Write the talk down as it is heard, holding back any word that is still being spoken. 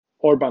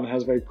Orban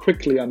has very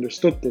quickly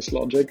understood this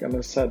logic and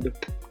has said,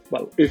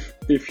 well,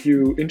 if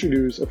you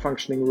introduce a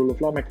functioning rule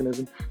of law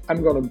mechanism,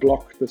 I'm going to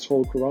block this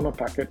whole Corona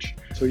package.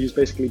 So he's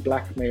basically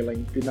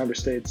blackmailing the member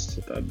states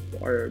that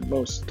are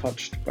most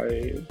touched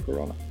by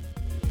Corona.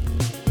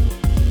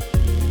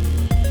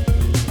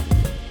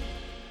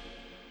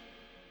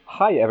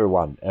 Hi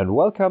everyone, and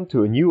welcome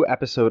to a new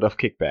episode of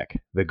Kickback,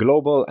 the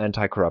global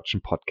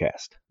anti-corruption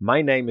podcast.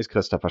 My name is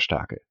Christopher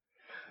Starke.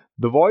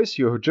 The voice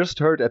you just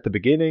heard at the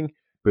beginning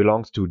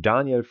belongs to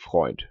Daniel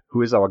Freund,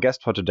 who is our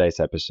guest for today's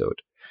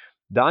episode.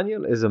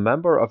 Daniel is a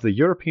member of the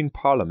European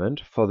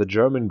Parliament for the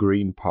German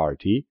Green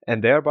Party,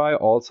 and thereby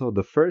also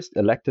the first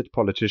elected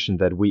politician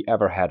that we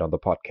ever had on the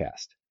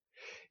podcast.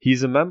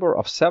 He's a member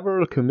of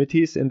several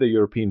committees in the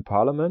European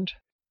Parliament,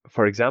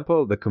 for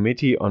example, the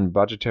Committee on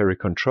Budgetary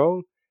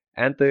Control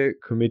and the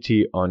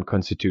Committee on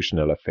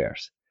Constitutional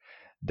Affairs.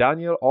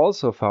 Daniel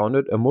also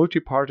founded a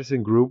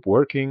multi-partisan group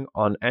working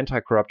on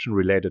anti-corruption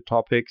related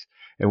topics,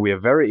 and we are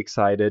very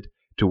excited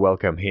to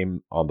welcome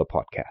him on the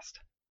podcast.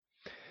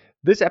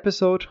 This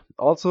episode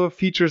also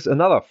features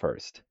another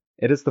first.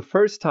 It is the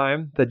first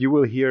time that you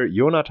will hear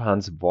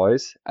Jonathan's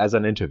voice as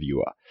an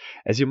interviewer.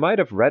 As you might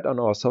have read on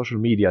our social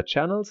media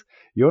channels,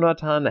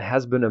 Jonathan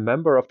has been a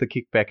member of the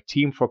Kickback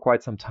team for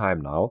quite some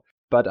time now,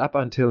 but up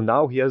until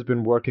now he has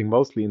been working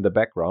mostly in the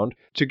background.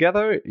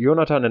 Together,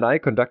 Jonathan and I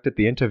conducted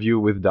the interview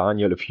with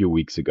Daniel a few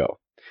weeks ago.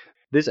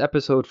 This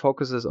episode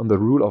focuses on the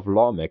rule of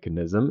law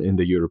mechanism in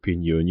the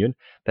European Union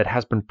that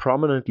has been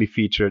prominently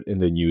featured in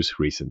the news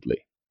recently.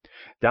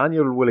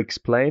 Daniel will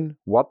explain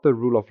what the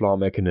rule of law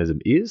mechanism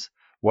is,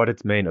 what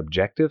its main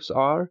objectives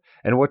are,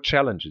 and what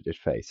challenges it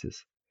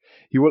faces.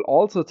 He will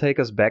also take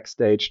us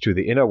backstage to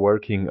the inner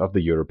working of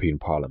the European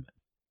Parliament.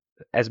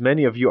 As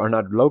many of you are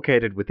not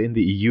located within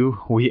the EU,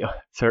 we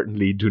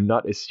certainly do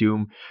not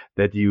assume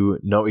that you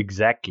know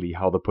exactly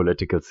how the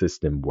political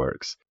system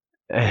works.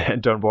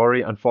 And don't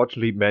worry,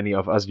 unfortunately, many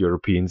of us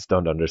Europeans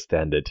don't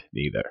understand it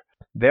neither.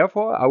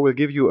 Therefore, I will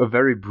give you a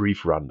very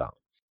brief rundown.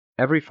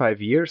 Every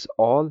 5 years,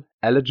 all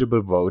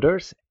eligible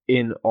voters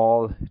in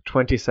all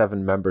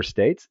 27 member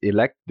states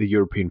elect the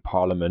European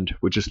Parliament,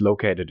 which is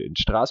located in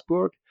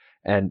Strasbourg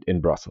and in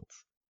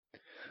Brussels.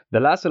 The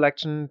last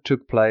election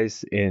took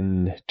place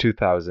in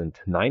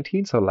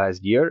 2019, so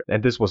last year,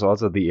 and this was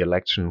also the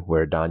election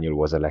where Daniel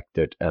was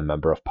elected a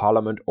member of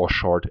parliament, or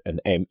short, an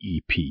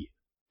MEP.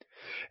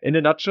 In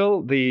a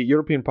nutshell, the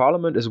European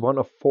Parliament is one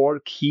of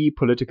 4 key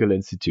political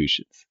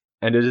institutions,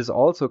 and it is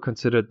also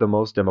considered the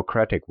most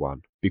democratic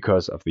one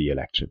because of the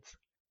elections.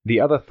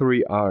 The other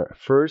 3 are,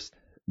 first,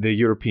 the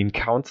European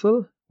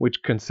Council,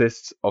 which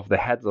consists of the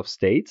heads of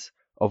states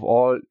of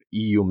all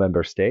EU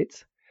member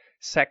states.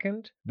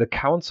 Second, the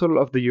Council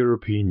of the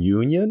European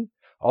Union,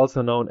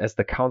 also known as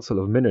the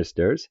Council of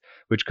Ministers,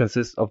 which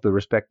consists of the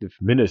respective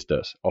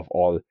ministers of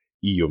all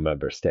EU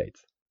member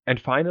states. And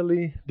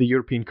finally, the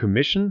European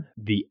Commission,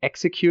 the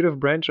executive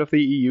branch of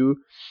the EU,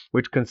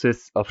 which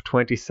consists of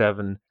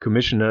 27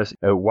 commissioners,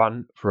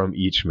 1 from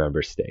each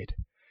member state.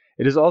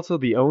 It is also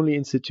the only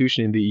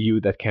institution in the EU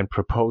that can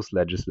propose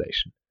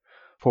legislation.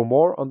 For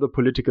more on the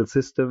political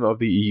system of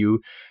the EU,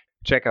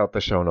 check out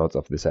the show notes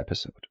of this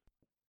episode.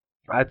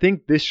 I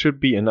think this should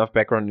be enough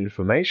background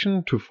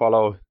information to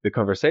follow the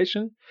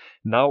conversation.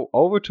 Now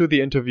over to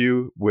the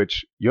interview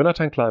which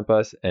Jonathan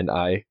Kleinpass and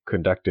I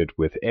conducted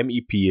with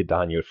MEP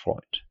Daniel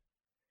Freund.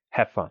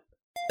 Have fun.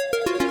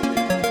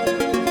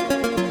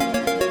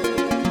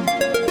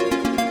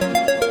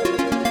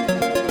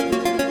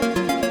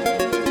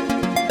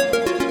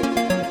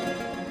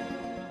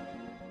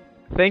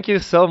 Thank you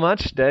so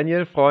much,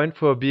 Daniel Freund,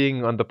 for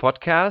being on the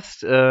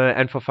podcast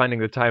and for finding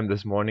the time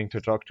this morning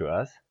to talk to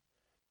us.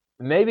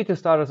 Maybe to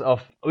start us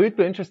off, we'd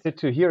be interested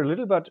to hear a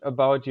little bit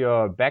about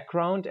your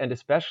background and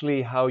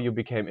especially how you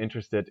became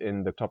interested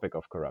in the topic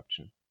of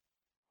corruption.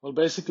 Well,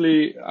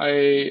 basically,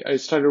 I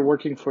started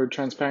working for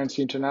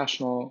Transparency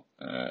International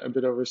a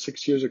bit over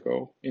 6 years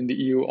ago in the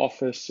EU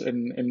office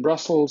in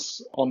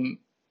Brussels on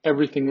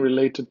everything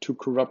related to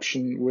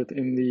corruption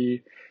within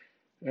the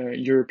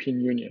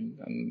European Union.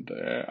 And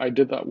I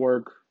did that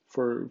work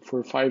for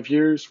 5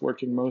 years,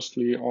 working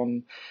mostly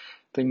on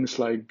things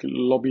like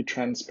lobby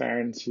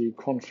transparency,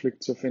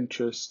 conflicts of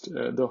interest,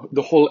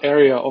 the whole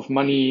area of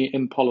money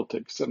in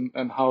politics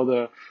and how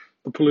the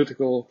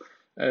political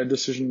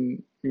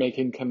decision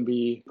making can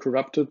be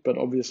corrupted. But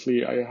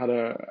obviously I had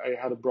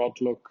a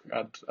broad look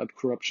at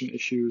corruption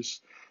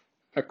issues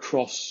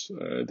across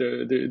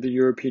the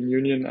European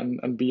Union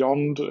and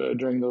beyond.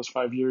 During those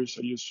 5 years,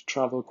 I used to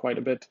travel quite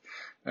a bit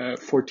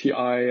for TI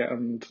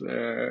and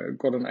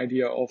got an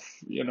idea of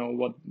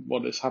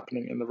what is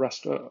happening in the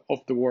rest of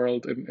the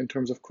world in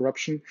terms of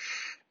corruption.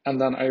 And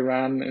then I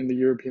ran in the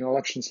European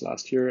elections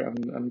last year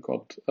and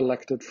got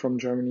elected from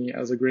Germany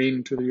as a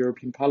Green to the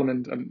European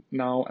Parliament. And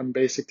now I'm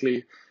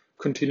basically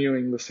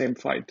continuing the same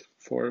fight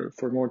for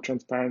more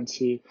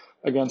transparency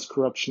against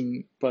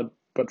corruption, but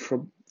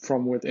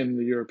from within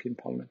the European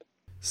Parliament.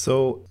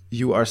 So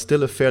you are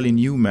still a fairly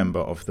new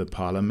member of the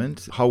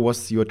Parliament. How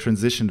was your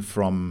transition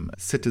from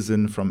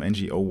citizen, from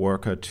NGO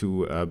worker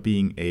to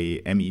being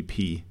a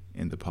MEP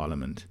in the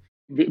parliament?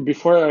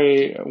 Before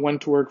I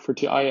went to work for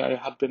TI, I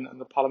had been in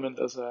the parliament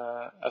as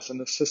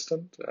an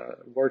assistant,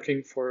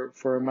 working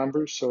for a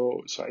member.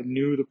 So I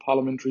knew the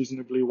parliament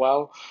reasonably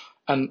well,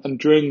 and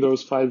during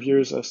those 5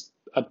 years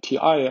at TI,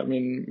 I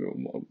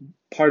mean,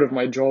 part of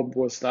my job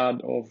was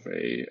that of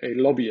a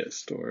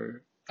lobbyist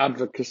or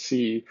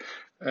advocacy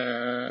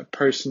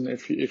person,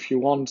 if you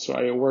want. So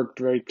I worked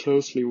very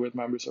closely with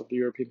members of the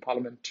European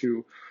Parliament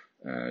to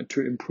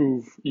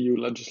improve EU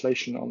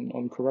legislation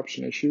on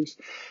corruption issues.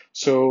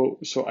 So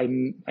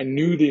I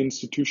knew the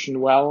institution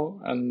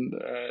well, and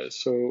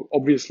so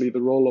obviously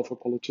the role of a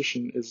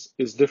politician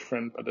is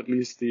different, but at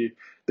least the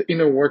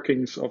inner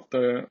workings of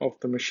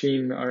the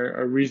machine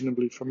are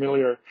reasonably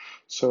familiar.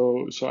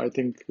 So I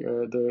think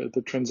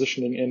the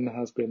transitioning in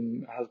has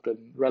been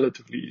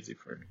relatively easy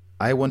for me.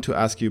 I want to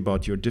ask you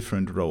about your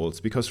different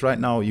roles, because right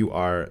now you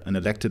are an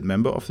elected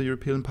member of the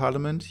European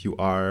Parliament. You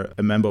are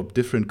a member of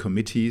different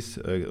committees,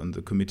 on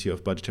the Committee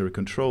of Budgetary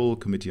Control,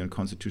 Committee on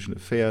Constitutional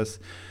Affairs.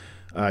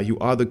 You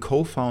are the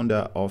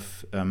co-founder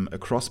of a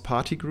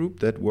cross-party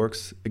group that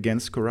works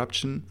against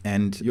corruption,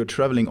 and you're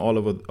traveling all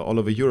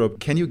over Europe.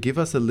 Can you give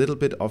us a little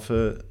bit of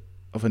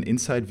an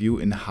inside view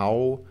in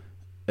how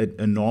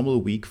a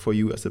normal week for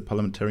you as a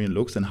parliamentarian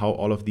looks, and how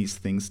all of these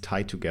things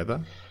tie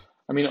together?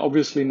 I mean,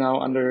 obviously now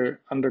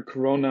under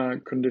Corona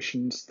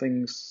conditions,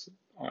 things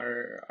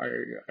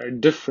are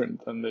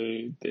different than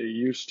they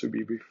used to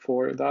be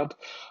before that,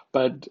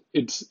 but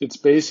it's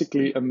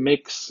basically a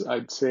mix,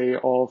 I'd say,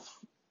 of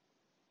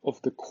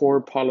the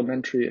core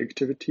parliamentary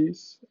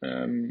activities,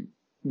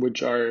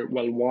 which are,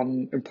 well,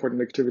 one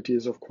important activity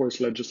is of course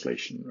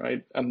legislation,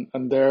 right?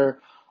 And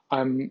there,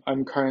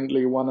 I'm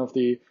currently one of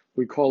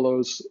we call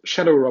those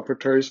shadow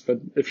rapporteurs,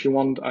 but if you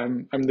want,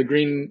 I'm the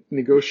green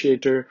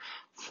negotiator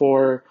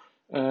for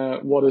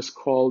what is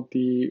called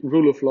the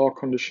rule of law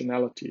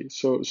conditionality.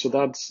 So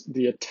that's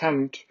the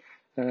attempt,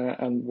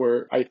 and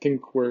I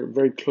think we're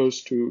very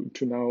close to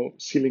now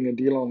sealing a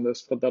deal on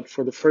this, but that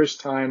for the first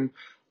time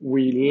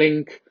we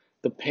link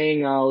the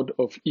paying out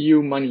of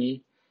EU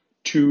money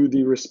to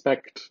the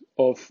respect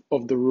of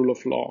the rule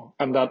of law,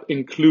 and that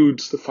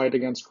includes the fight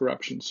against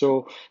corruption.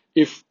 So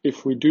if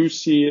we do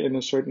see in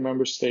a certain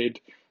member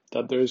state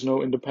that there is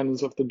no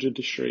independence of the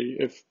judiciary,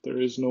 if there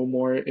is no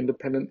more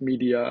independent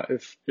media,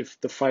 if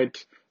the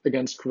fight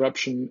against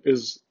corruption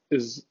is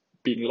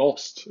being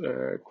lost,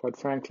 quite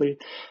frankly,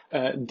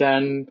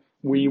 then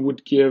we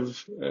would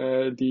give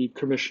the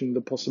Commission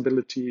the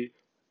possibility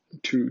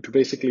to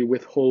basically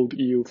withhold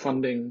EU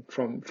funding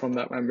from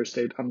that member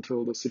state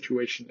until the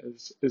situation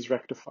is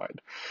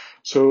rectified.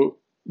 So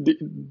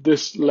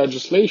this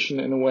legislation,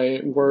 in a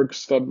way,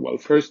 works that, well,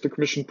 first the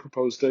Commission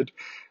proposed it,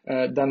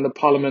 then the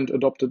Parliament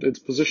adopted its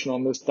position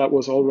on this. That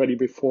was already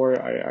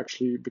before I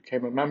actually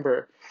became a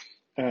member.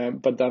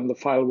 But then the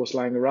file was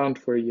lying around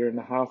for a year and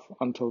a half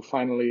until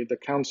finally the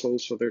council,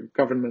 so the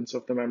governments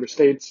of the member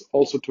states,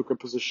 also took a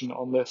position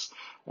on this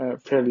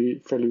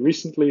fairly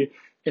recently.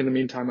 In the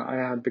meantime, I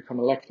had become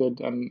elected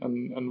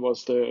and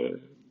was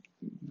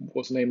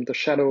named the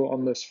shadow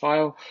on this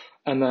file.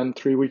 And then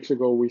 3 weeks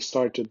ago, we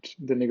started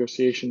the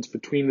negotiations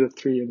between the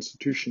three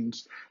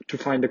institutions to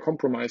find a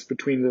compromise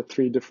between the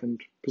three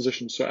different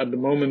positions. So at the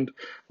moment,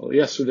 well,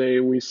 yesterday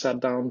we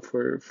sat down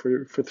for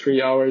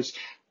 3 hours,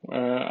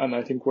 and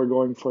I think we're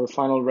going for a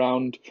final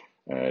round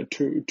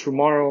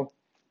tomorrow,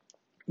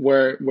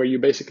 where you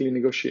basically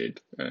negotiate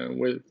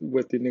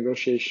with the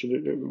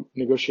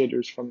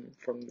negotiators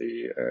from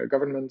the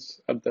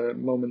governments. At the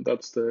moment,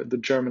 that's the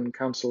German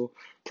Council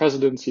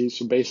presidency.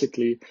 So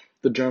basically,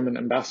 the German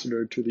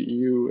ambassador to the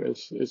EU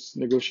is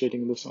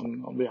negotiating this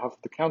on behalf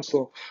of the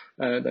Council.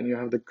 Then you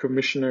have the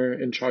commissioner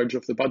in charge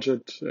of the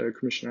budget,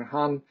 Commissioner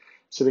Hahn,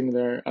 sitting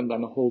there, and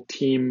then a whole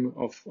team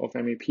of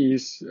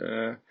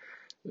MEPs.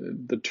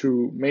 The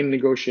two main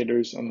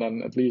negotiators, and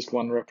then at least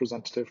one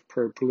representative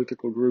per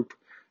political group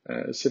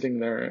sitting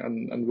there,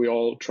 and we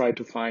all try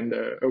to find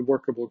a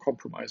workable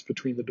compromise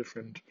between the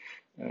different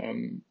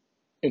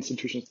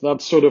institutions.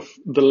 That's sort of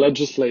the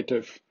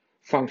legislative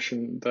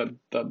function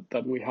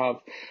that we have.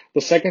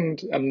 The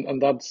second,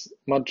 and that's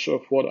much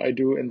of what I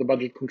do in the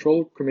Budget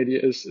Control Committee,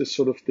 is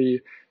sort of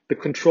the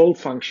control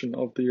function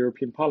of the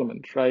European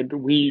Parliament, right?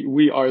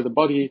 We are the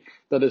body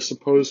that is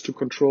supposed to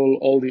control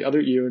all the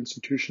other EU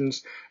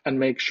institutions and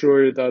make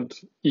sure that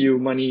EU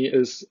money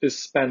is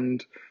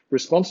spent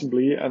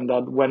responsibly, and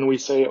that when we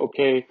say,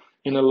 okay,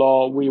 in a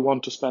law we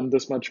want to spend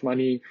this much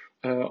money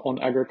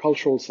on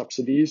agricultural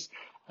subsidies,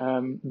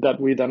 that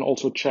we then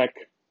also check,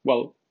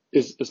 well,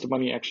 is the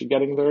money actually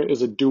getting there?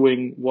 Is it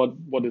doing what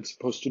it's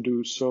supposed to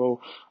do? So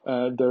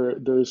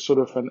there is sort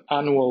of an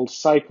annual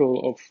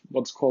cycle of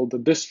what's called the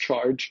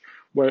discharge,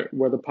 where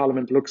the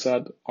Parliament looks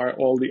at, are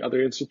all the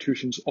other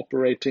institutions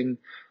operating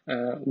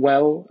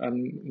well,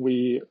 and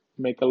we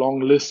make a long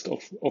list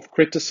of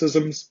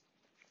criticisms.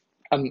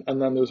 And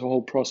then there's a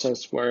whole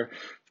process where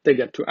they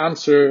get to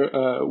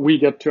answer, we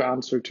get to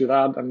answer to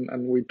that,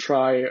 and we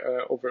try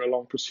over a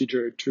long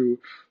procedure to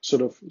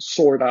sort of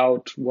sort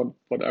out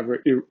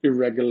whatever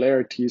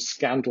irregularities,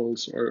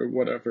 scandals, or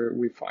whatever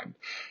we find.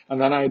 And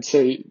then I'd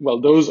say,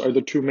 well, those are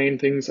the two main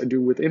things I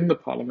do within the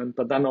parliament,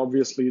 but then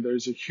obviously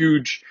there's a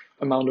huge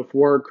amount of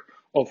work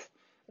of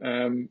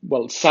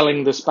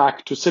selling this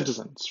back to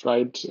citizens,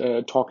 right?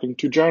 Talking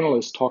to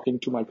journalists, talking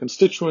to my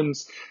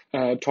constituents,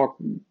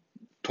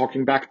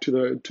 talking back to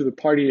the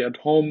party at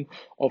home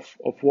of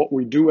what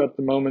we do at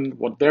the moment,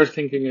 what their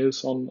thinking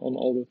is on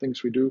all the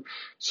things we do.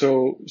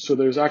 So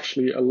there's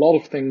actually a lot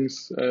of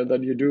things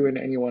that you do in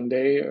any one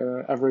day,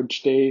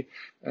 average day,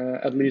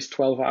 at least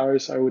 12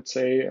 hours, I would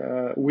say.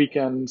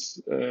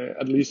 Weekends,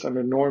 at least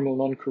under normal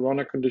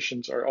non-corona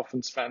conditions, are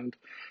often spent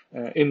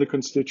in the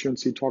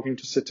constituency, talking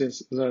to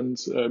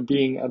citizens,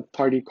 being at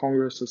party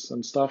congresses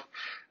and stuff.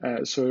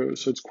 So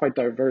it's quite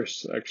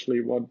diverse, actually,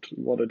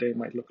 what a day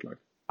might look like.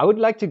 I would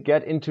like to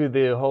get into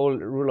the whole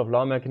rule of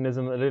law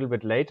mechanism a little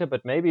bit later,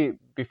 but maybe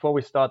before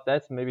we start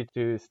that, maybe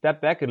to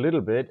step back a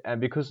little bit,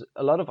 and because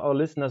a lot of our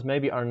listeners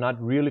maybe are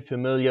not really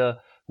familiar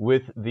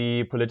with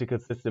the political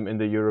system in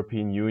the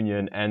European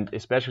Union, and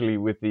especially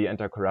with the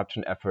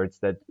anti-corruption efforts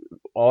that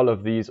all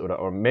of these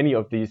or many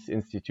of these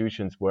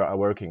institutions are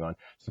working on.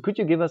 So could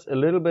you give us a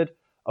little bit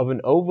of an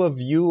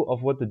overview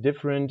of what the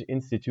different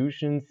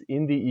institutions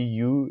in the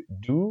EU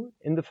do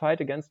in the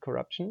fight against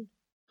corruption?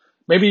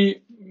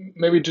 Maybe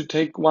to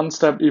take one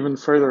step even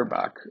further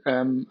back.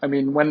 I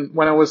mean, when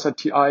I was at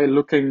TI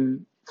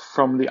looking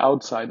from the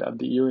outside at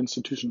the EU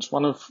institutions,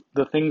 one of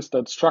the things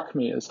that struck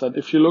me is that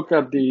if you look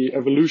at the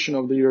evolution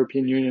of the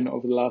European Union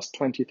over the last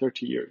 20,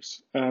 30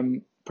 years,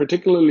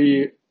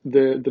 particularly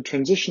the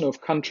transition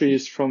of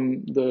countries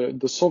from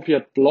the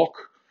Soviet bloc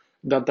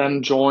that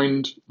then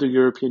joined the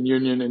European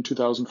Union in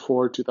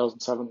 2004,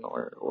 2007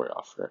 or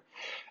after,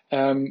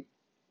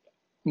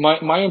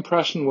 my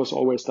impression was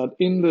always that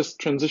in this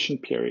transition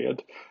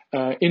period,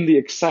 in the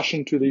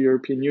accession to the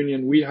European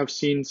Union, we have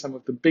seen some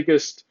of the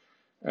biggest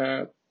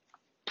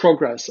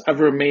progress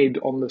ever made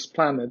on this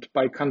planet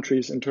by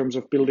countries in terms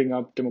of building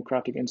up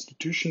democratic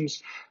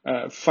institutions,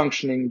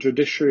 functioning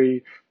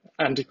judiciary,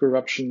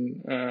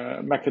 anti-corruption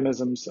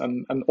mechanisms,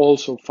 and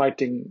also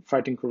fighting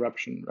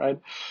corruption, right?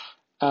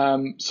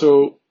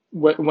 So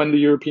when the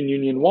European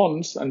Union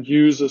wants and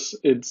uses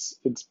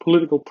its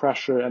political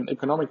pressure and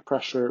economic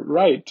pressure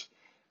right,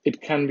 it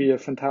can be a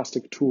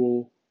fantastic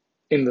tool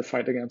in the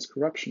fight against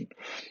corruption.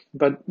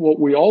 But what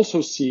we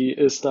also see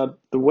is that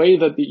the way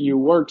that the EU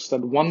works, that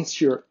once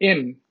you're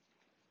in,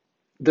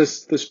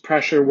 this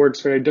pressure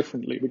works very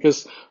differently,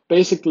 because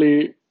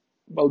basically,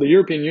 well, the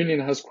European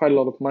Union has quite a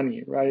lot of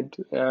money, right?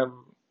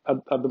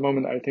 At the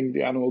moment, I think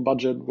the annual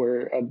budget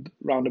were at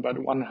around about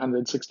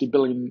 160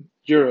 billion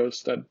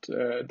euros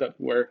that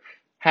we're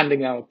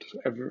handing out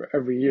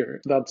every year.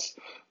 That's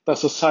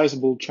a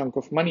sizable chunk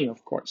of money,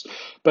 of course,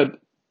 but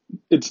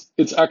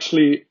it's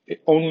actually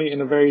only in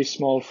a very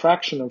small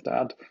fraction of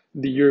that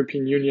the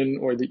European Union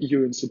or the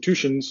EU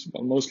institutions,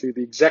 well, mostly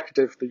the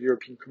executive, the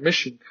European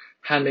Commission,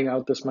 handing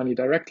out this money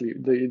directly.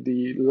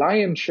 The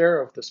lion's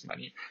share of this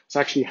money is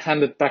actually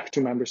handed back to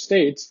member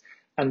states,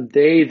 and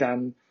they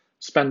then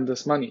spend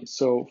this money.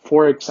 So,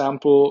 for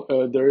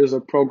example, there is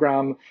a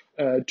program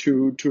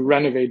to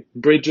renovate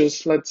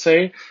bridges, let's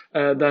say,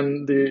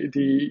 then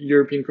the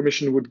European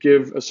Commission would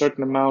give a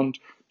certain amount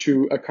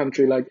to a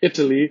country like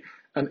Italy,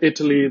 and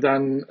Italy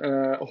then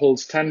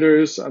holds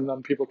tenders, and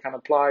then people can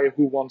apply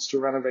who wants to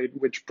renovate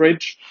which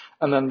bridge,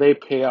 and then they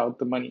pay out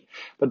the money.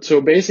 But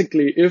so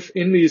basically, if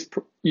in these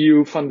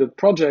EU-funded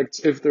projects,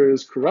 if there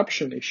is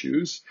corruption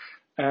issues,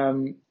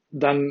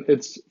 then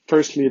it's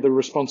firstly the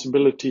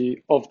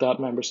responsibility of that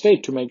member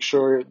state to make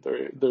sure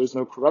there is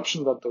no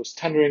corruption, that those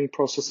tendering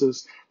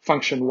processes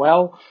function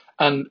well.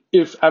 And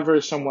if ever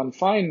someone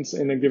finds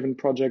in a given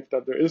project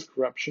that there is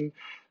corruption,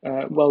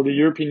 well, the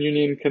European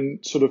Union can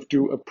sort of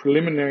do a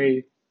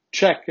preliminary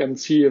check and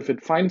see if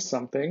it finds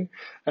something,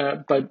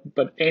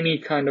 but any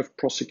kind of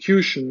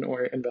prosecution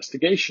or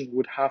investigation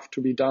would have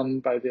to be done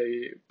by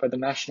the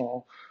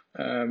national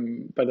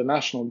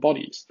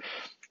bodies.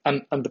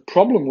 And the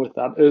problem with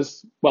that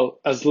is, well,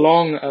 as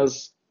long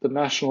as the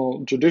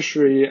national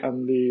judiciary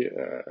and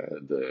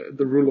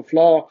the rule of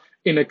law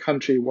in a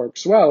country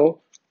works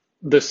well,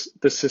 the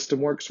system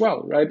works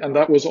well, right? And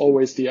that was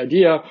always the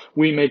idea.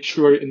 We make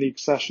sure in the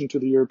accession to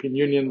the European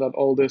Union that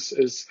all this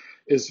is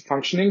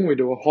functioning. We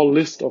do a whole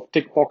list of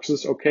tick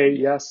boxes. Okay,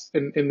 yes,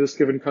 in this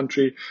given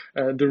country,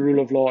 the rule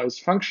of law is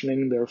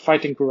functioning. They're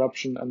fighting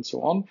corruption and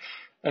so on.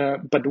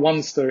 But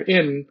once they're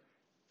in,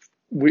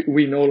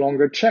 we no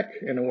longer check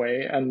in a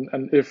way. And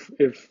if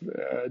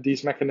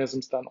these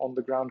mechanisms then on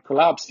the ground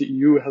collapse, the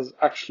EU has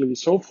actually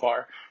so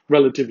far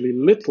relatively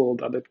little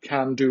that it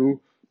can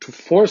do to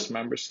force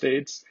member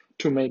states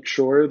to make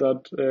sure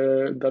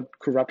that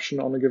corruption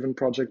on a given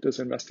project is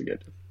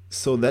investigated.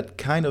 So that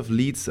kind of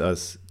leads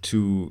us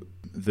to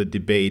the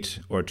debate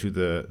or to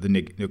the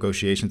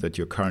negotiations that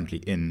you're currently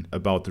in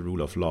about the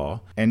rule of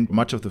law. And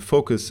much of the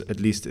focus,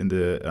 at least in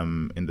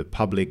the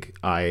public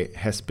eye,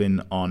 has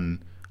been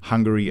on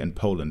Hungary and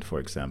Poland, for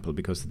example,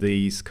 because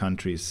these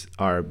countries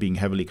are being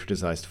heavily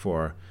criticized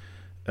for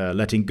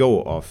letting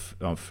go of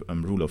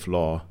rule of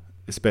law.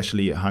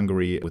 Especially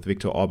Hungary with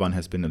Viktor Orban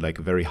has been like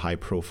a very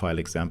high-profile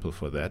example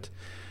for that.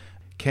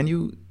 Can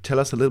you tell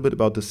us a little bit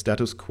about the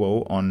status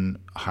quo on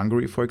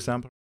Hungary, for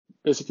example?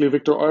 Basically,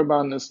 Viktor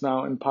Orban is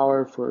now in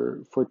power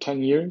for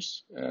 10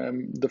 years.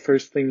 The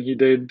first thing he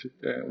did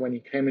when he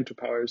came into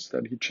power is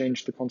that he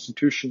changed the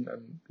constitution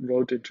and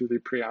wrote into the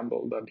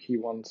preamble that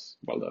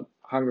that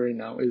Hungary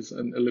now is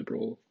a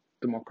liberal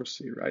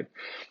democracy, right?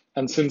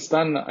 And since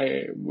then,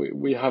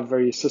 we have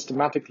very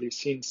systematically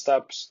seen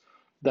steps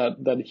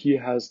that he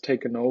has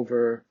taken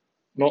over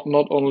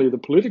not only the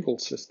political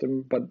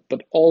system,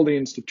 but all the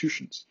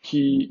institutions.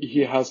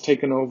 He has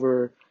taken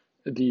over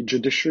the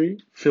judiciary,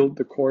 filled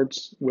the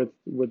courts with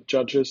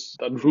judges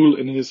that rule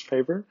in his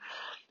favor.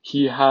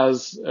 He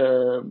has,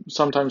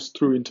 sometimes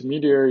through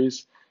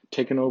intermediaries,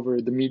 taken over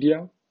the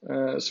media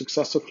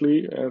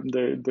successively.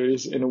 There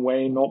is, in a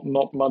way,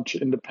 not much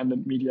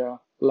independent media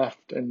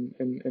left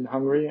in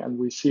Hungary, and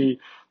we see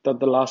that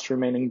the last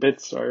remaining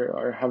bits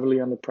are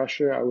heavily under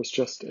pressure. I was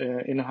just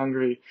in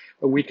Hungary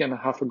a week and a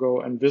half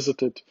ago and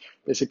visited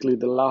basically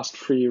the last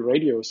free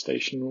radio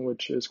station,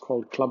 which is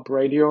called Club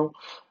Radio,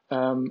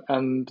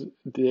 and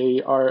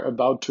they are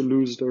about to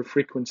lose their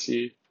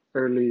frequency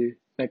early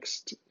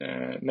next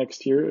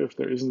year if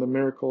there isn't a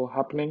miracle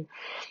happening.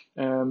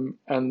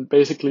 And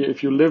basically,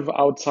 if you live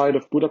outside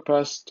of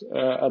Budapest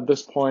at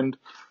this point,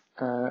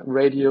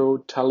 radio,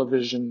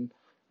 television,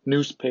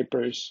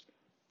 newspapers,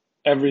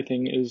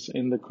 everything is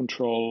in the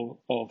control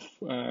of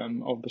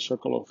the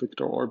circle of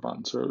Viktor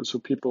Orban. So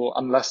people,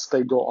 unless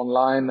they go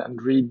online and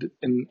read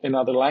in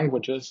other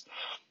languages,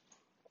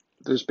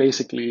 there's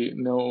basically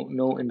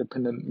no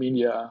independent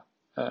media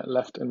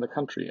left in the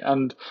country.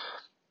 And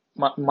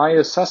my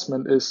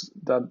assessment is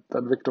that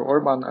Viktor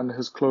Orban and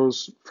his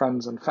close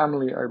friends and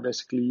family are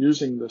basically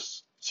using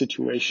this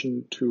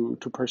situation to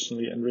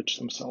personally enrich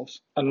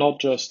themselves, and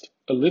not just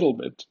a little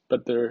bit,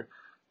 but they're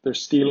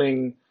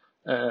stealing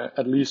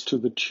at least to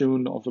the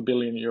tune of €1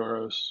 billion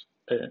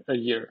a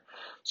year.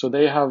 So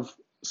they have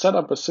set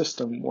up a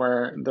system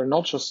where they're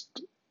not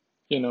just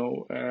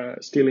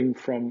stealing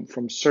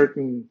from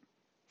certain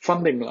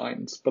funding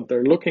lines, but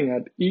they're looking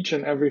at each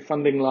and every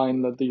funding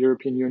line that the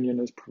European Union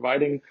is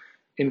providing: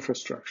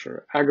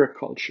 infrastructure,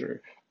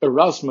 agriculture,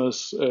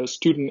 Erasmus,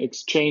 student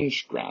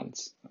exchange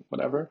grants,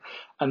 whatever.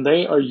 And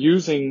they are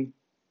using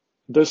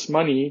this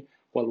money,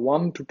 well,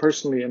 one, to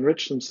personally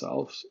enrich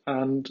themselves,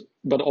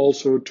 but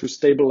also to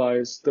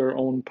stabilize their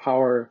own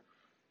power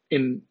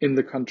in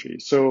the country.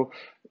 So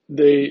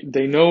they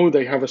know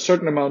they have a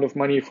certain amount of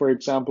money, for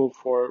example,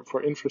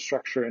 for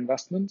infrastructure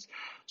investments.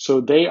 So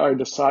they are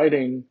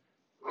deciding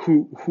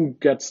who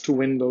gets to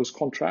win those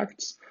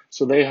contracts.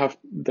 So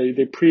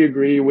they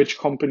pre-agree which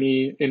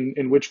company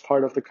in which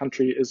part of the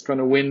country is going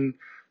to win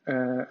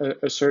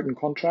a certain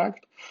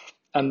contract,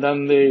 and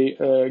then they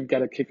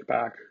get a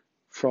kickback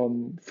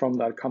from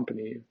that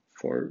company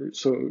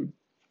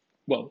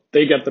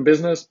they get the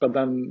business, but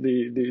then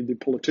the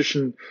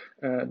politician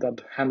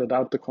that handed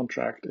out the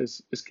contract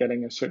is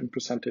getting a certain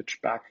percentage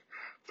back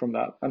from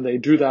that, and they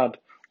do that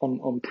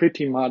on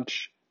pretty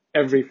much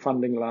every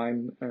funding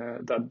line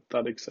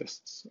that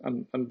exists,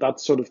 and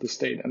that's sort of the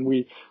state. And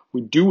we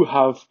do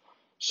have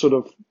sort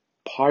of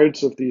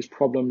parts of these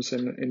problems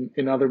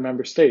in other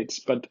member states,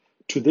 but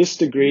to this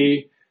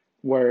degree,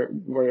 where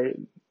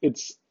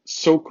it's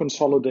so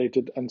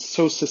consolidated and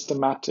so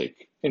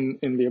systematic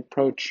in the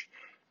approach,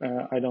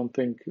 I don't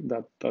think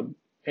that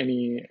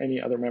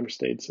any other member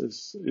states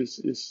is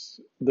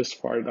this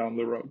far down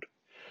the road.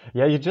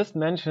 Yeah, you just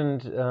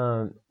mentioned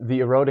the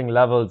eroding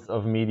levels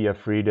of media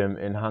freedom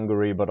in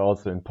Hungary, but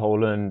also in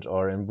Poland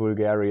or in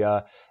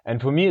Bulgaria.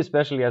 And for me,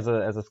 especially as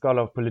a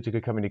scholar of political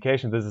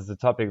communication, this is a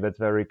topic that's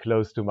very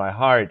close to my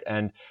heart.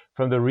 And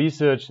from the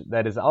research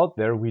that is out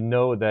there, we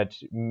know that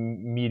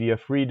media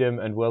freedom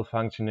and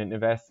well-functioning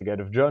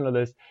investigative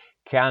journalists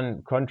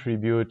can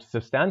contribute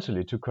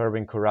substantially to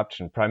curbing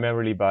corruption,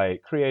 primarily by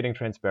creating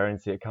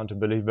transparency,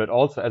 accountability, but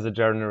also as a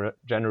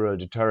general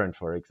deterrent,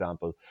 for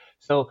example.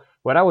 So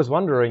what I was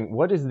wondering,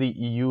 what is the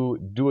EU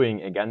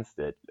doing against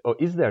it? Or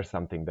is there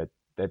something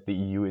that the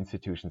EU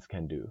institutions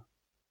can do?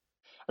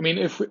 I mean,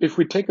 if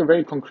we take a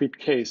very concrete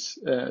case,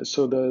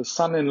 so the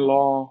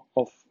son-in-law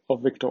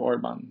of Viktor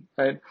Orban,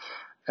 right?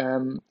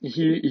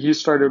 He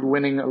started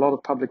winning a lot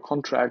of public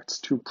contracts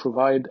to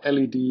provide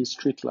LED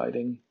street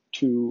lighting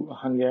to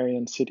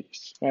Hungarian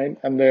cities, right?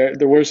 And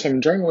there were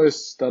some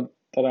journalists that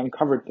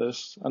uncovered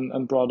this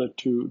and brought it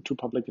to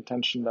public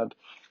attention that,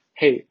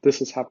 hey,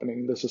 this is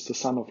happening. This is the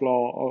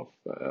son-in-law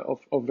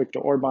of Viktor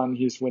Orban.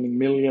 He's winning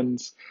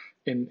millions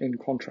in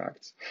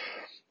contracts.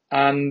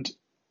 And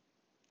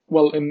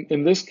well,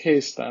 in this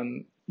case,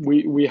 then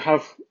we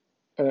have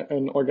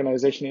an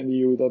organization in the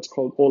EU that's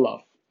called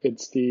OLAF.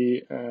 It's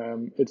the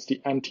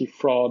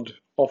anti-fraud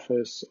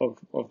office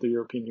of the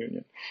European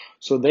Union.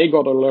 So they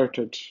got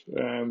alerted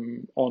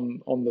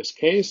on this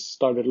case,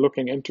 started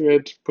looking into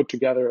it, put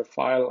together a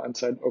file, and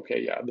said,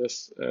 okay, yeah,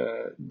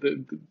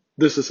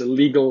 this is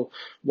illegal,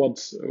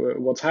 what's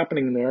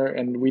happening there,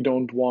 and we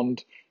don't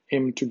want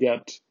him to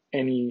get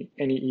any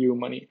EU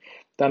money.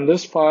 Then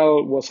this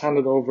file was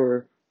handed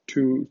over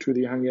to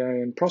the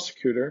Hungarian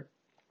prosecutor,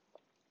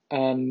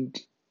 and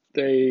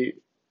they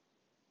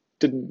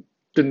didn't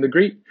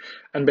agree.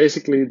 And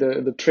basically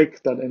the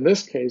trick that in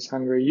this case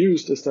Hungary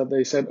used is that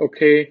they said,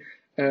 okay,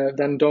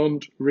 then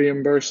don't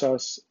reimburse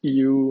us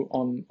EU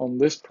on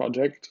this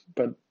project,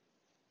 but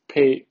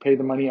pay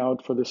the money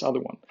out for this other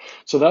one.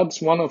 So that's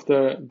one of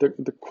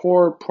the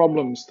core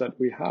problems that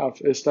we have,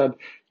 is that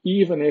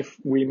even if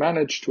we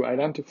manage to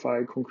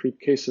identify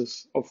concrete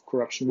cases of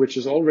corruption, which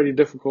is already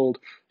difficult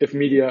if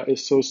media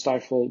is so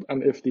stifled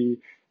and if the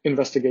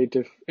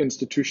investigative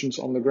institutions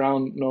on the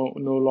ground no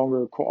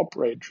longer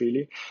cooperate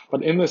really.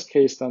 But in this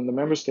case, then the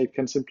member state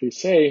can simply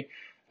say,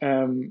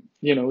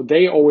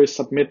 they always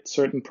submit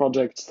certain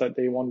projects that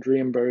they want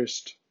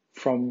reimbursed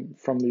from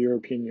the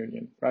European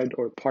Union, right,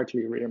 or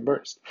partly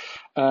reimbursed.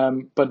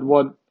 But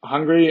what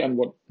Hungary and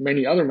what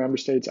many other member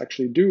states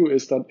actually do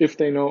is that if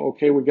they know,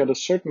 okay, we get a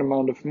certain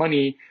amount of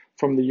money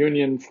from the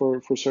Union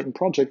for certain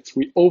projects,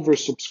 we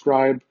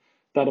oversubscribe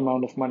that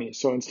amount of money.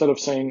 So instead of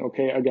saying,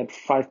 okay, I get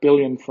 5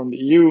 billion from the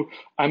EU,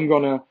 I'm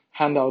going to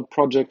hand out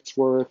projects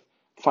worth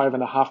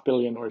 5.5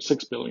 billion or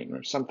 6 billion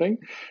or something.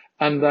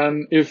 And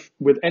then if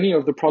with any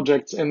of the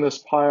projects in this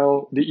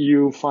pile, the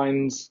EU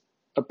finds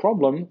a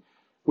problem,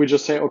 we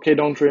just say, okay,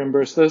 don't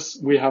reimburse this.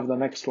 We have the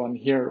next one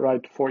here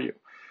right for you.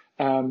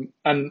 And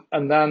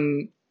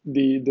then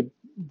the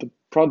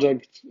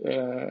project,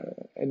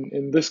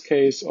 in this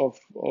case of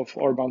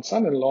Orban's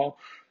son-in-law,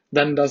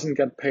 then doesn't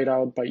get paid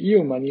out by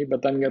EU money,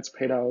 but then gets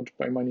paid out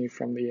by money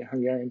from the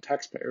Hungarian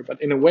taxpayer.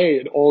 But in a way,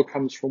 it all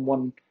comes from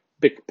one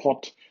big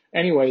pot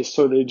anyway,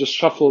 so they just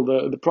shuffle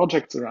the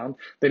projects around.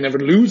 They never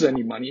lose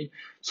any money.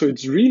 So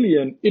it's really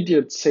an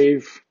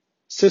idiot-safe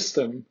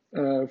system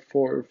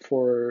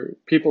for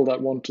people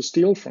that want to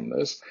steal from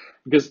this,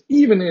 because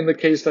even in the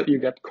case that you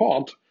get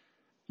caught,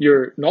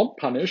 you're not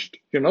punished,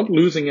 you're not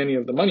losing any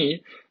of the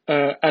money,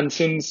 and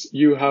since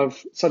you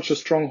have such a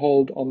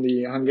stronghold on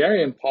the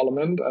Hungarian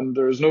parliament and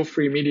there is no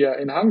free media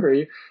in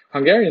Hungary,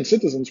 Hungarian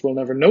citizens will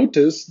never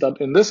notice that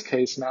in this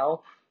case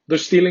now they're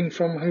stealing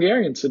from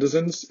Hungarian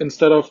citizens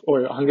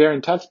or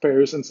Hungarian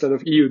taxpayers instead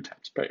of EU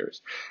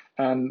taxpayers.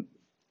 And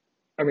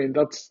I mean,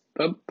 that's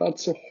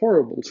a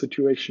horrible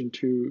situation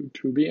to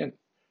be in.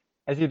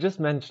 As you just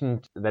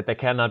mentioned that they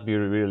cannot be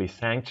really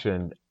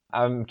sanctioned,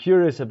 I'm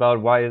curious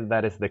about why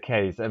that is the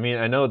case. I mean,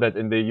 I know that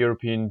in the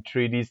European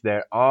treaties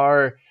there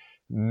are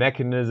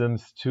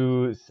mechanisms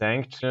to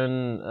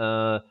sanction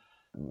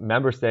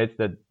member states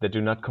that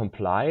do not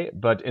comply,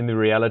 but in the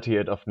reality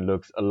it often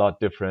looks a lot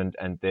different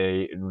and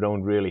they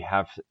don't really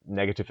have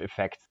negative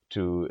effects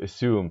to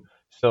assume.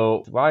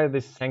 So why are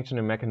these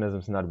sanctioning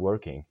mechanisms not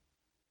working?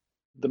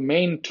 The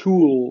main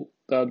tool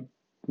that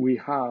we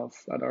have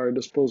at our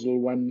disposal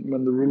when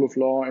the rule of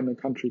law in a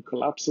country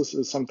collapses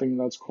is something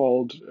that's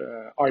called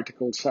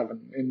Article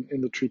 7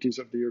 in the treaties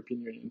of the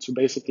European Union. So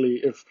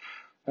basically, if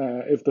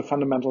the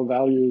fundamental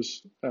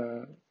values,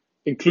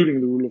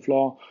 including the rule of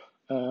law,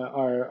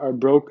 are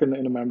broken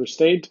in a member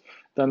state,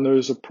 then there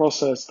is a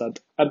process that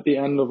at the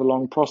end of a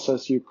long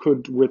process, you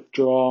could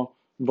withdraw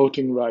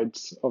voting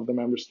rights of the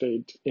member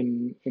state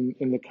in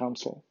the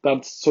council.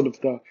 That's sort of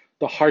the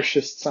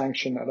harshest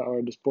sanction at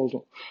our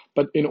disposal.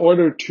 But in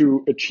order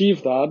to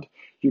achieve that,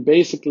 you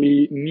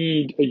basically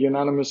need a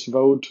unanimous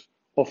vote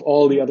of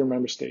all the other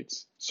member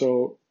states.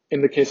 So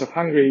in the case of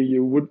Hungary,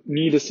 you would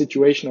need a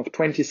situation of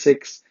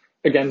 26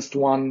 against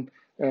 1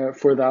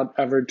 for that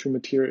ever to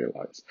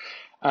materialize.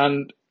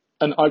 And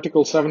an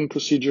Article 7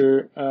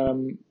 procedure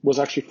was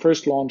actually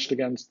first launched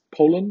against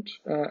Poland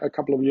a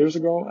couple of years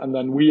ago. And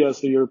then we as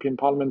the European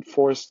Parliament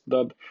forced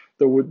that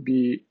there would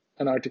be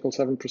an Article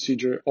 7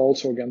 procedure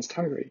also against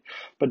Hungary.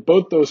 But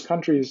both those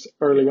countries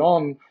early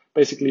on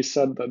basically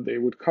said that they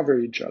would cover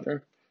each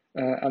other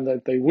and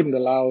that they wouldn't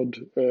allow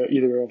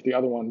either of the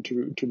other one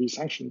to be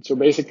sanctioned. So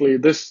basically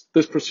this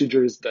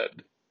procedure is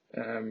dead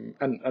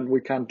and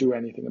we can't do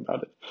anything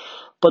about it.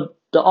 But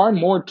there are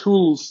more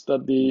tools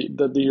that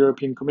the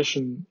European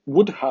Commission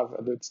would have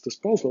at its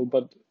disposal,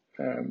 but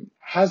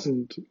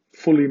hasn't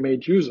fully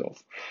made use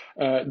of.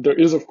 There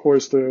is, of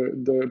course,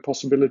 the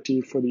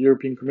possibility for the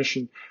European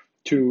Commission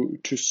to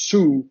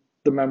sue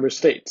the member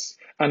states.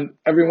 And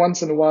every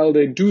once in a while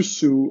they do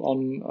sue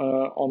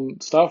on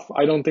stuff.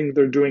 I don't think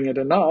they're doing it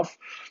enough.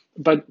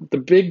 But the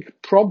big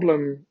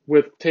problem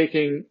with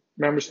taking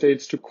member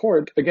states to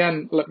court,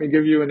 again, let me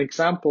give you an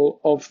example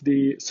of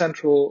the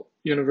Central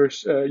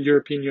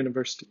European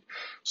University.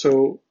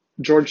 So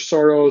George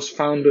Soros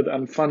founded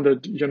and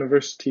funded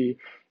university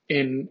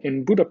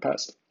in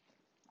Budapest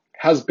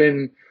has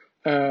been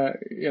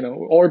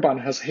Orban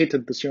has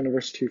hated this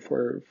university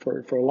for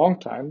a long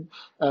time.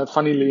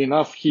 Funnily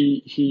enough,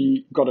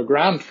 he got a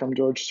grant from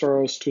George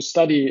Soros to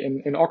study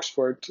in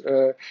Oxford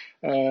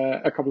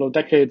a couple of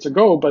decades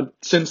ago. But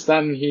since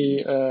then,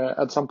 he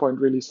at some point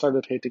really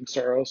started hating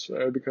Soros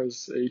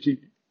because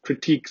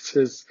critiques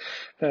his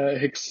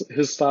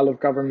style of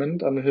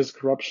government and his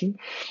corruption.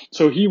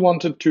 So he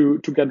wanted to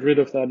get rid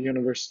of that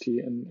university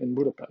in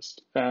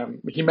Budapest.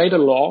 He made a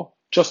law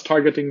just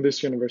targeting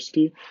this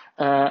university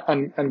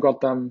and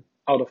got them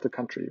out of the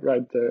country.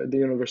 Right, the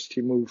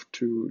university moved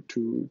to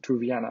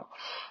Vienna,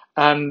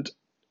 and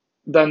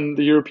then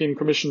the European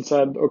Commission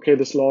said, okay,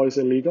 this law is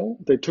illegal.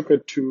 They took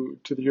it to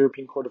the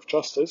European Court of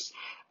Justice.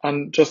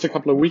 And just a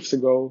couple of weeks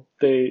ago,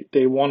 they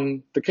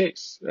won the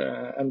case.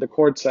 And the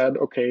court said,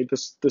 okay,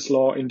 this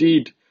law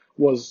indeed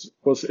was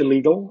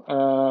illegal.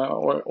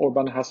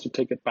 Orban has to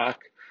take it back.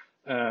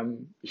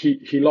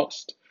 He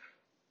lost.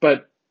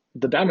 But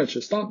the damage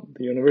is done.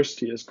 The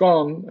university is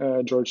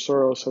gone. George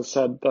Soros has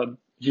said that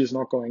he's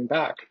not going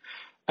back.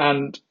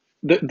 And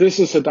this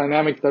is a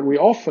dynamic that we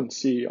often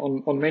see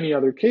on many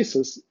other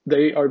cases.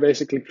 They are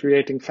basically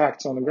creating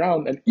facts on the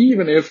ground. And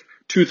even if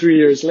 2-3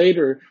 years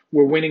later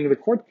we're winning the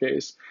court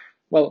case,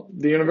 well,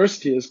 the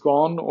university is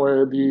gone,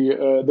 or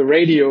the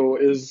radio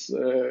is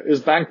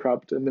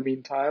bankrupt in the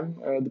meantime.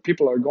 The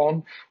people are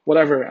gone,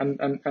 whatever.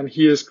 And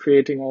he is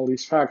creating all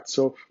these facts.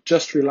 So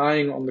just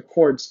relying on the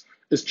courts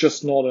is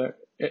just not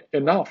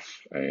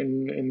enough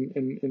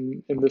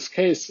in this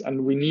case.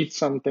 And we need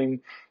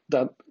something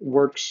that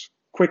works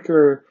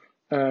quicker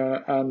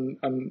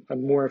and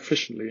more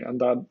efficiently, and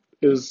that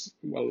is,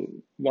 well,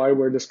 why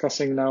we're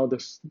discussing now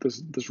this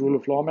rule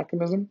of law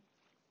mechanism.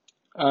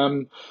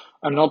 I'm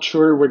not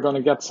sure we're going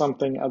to get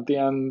something at the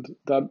end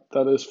that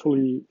is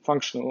fully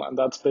functional, and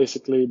that's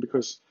basically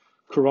because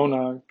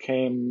Corona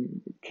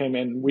came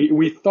in.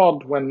 We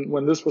thought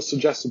when this was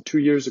suggested 2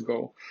 years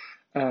ago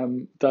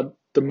that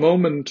the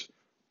moment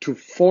to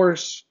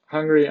force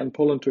Hungary and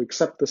Poland to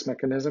accept this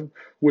mechanism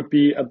would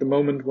be at the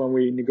moment when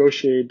we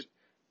negotiate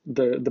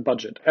the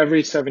budget.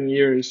 Every 7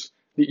 years,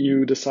 the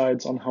EU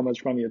decides on how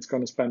much money it's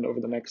going to spend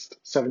over the next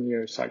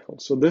 7-year cycle.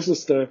 So this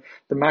is the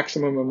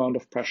maximum amount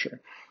of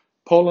pressure.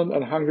 Poland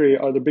and Hungary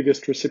are the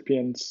biggest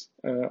recipients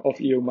of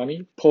EU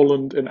money.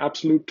 Poland in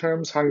absolute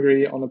terms,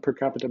 Hungary on a per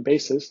capita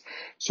basis.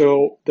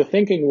 So the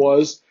thinking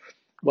was,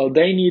 well,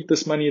 they need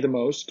this money the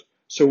most,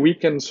 so we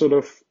can sort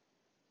of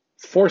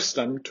force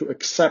them to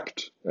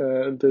accept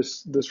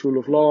this rule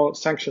of law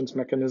sanctions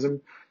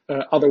mechanism.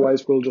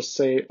 Otherwise, we'll just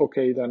say,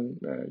 okay, then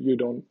you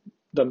don't.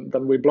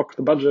 Then we block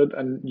the budget,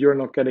 and you're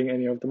not getting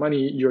any of the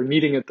money. You're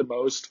needing it the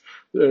most,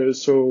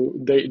 so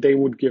they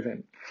would give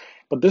in.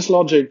 But this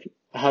logic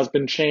has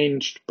been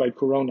changed by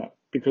Corona,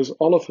 because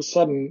all of a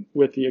sudden,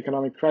 with the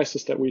economic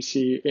crisis that we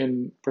see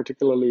in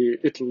particularly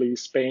Italy,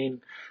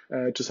 Spain,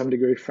 to some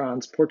degree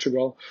France,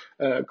 Portugal,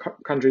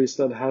 countries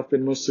that have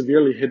been most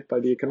severely hit by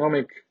the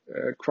economic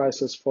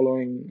crisis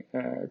following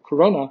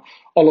Corona,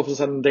 all of a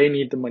sudden they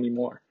need the money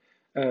more.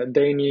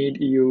 They need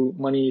EU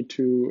money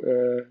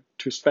to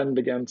spend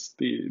against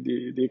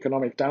the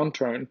economic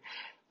downturn,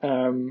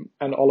 and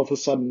all of a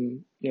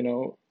sudden,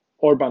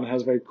 Orban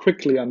has very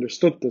quickly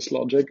understood this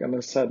logic and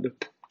has said,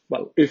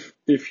 well,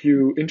 if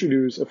you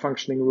introduce a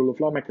functioning rule of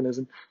law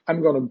mechanism,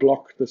 I'm going to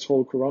block this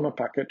whole Corona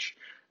package,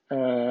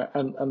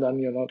 and then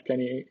you're not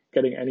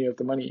getting any of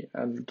the money.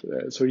 And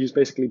so he's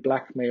basically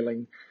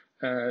blackmailing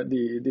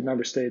the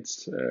member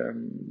states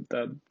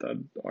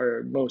that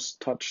are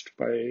most touched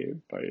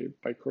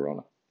by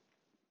Corona.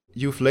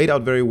 You've laid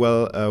out very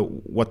well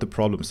what the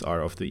problems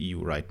are of the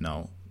EU right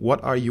now.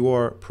 What are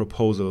your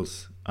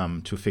proposals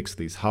to fix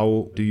these?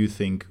 How do you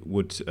think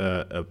would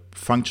a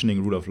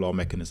functioning rule of law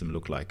mechanism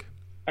look like?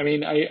 I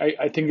mean,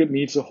 I think it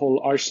needs a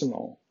whole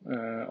arsenal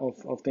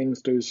of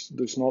things.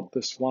 There's not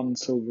this one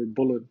silver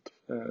bullet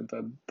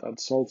that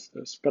solves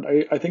this. But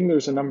I think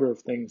there's a number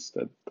of things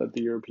that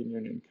the European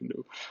Union can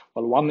do.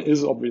 Well, one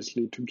is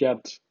obviously to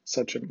get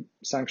such a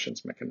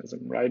sanctions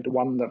mechanism, right?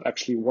 One that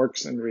actually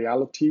works in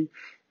reality.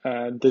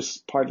 This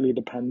partly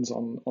depends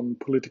on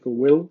political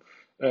will,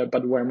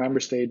 but where member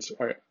states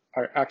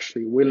are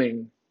actually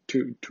willing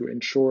to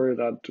ensure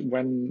that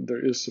when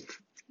there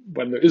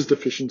is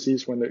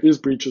deficiencies, when there is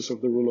breaches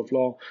of the rule of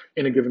law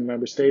in a given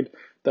member state,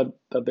 that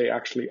they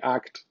actually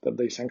act, that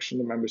they sanction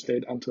the member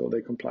state until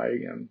they comply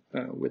again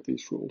with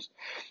these rules.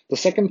 The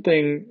second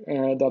thing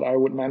that I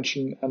would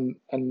mention,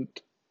 and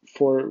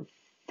for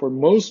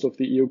most of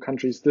the EU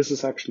countries, this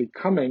is actually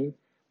coming,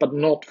 but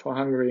not for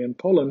Hungary and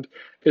Poland,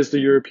 is the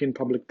European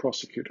Public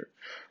Prosecutor.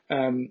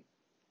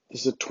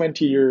 This is a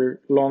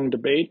 20-year-long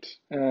debate,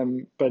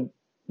 but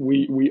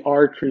we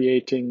are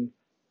creating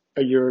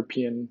a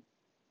European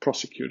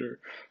prosecutor.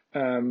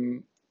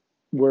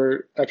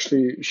 Where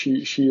actually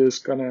she is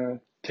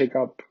gonna take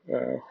up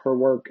her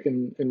work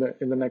in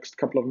the next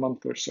couple of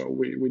months or so.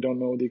 We don't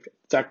know the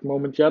exact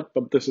moment yet,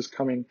 but this is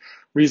coming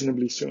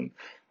reasonably soon.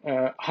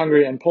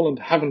 Hungary and Poland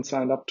haven't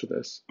signed up to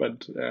this,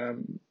 but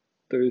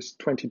there is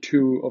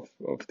 22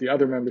 of the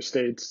other member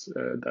states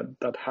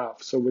that have.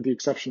 So with the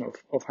exception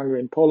of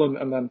Hungary and Poland,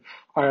 and then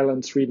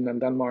Ireland, Sweden, and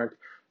Denmark,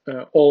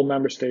 all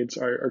member states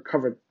are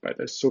covered by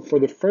this. So for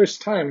the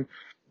first time,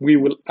 we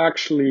will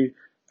actually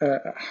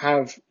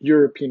have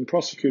European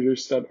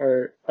prosecutors that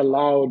are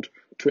allowed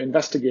to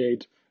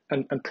investigate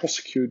and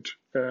prosecute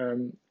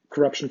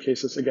corruption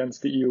cases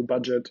against the EU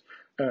budget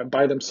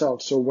by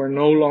themselves. So we're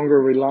no longer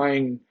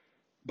relying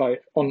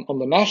on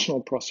the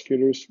national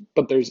prosecutors,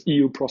 but there's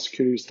EU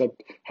prosecutors that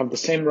have the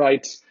same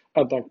rights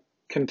that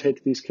can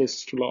take these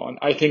cases to law. And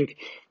I think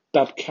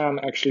that can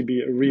actually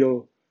be a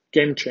real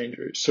game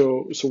changer.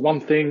 So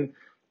one thing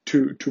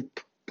to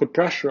put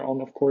pressure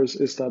on, of course,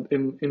 is that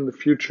in the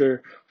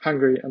future,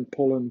 Hungary and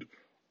Poland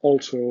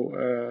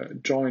also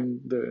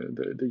join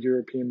the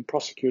European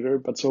prosecutor,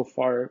 but so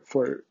far,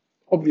 for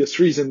obvious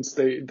reasons,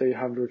 they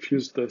have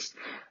refused this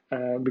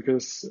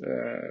because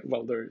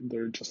well,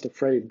 they're just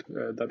afraid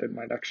that it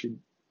might actually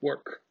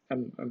work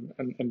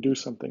and do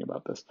something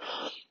about this.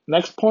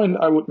 Next point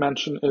I would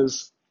mention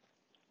is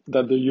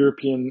that the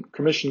European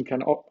Commission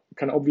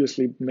can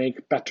obviously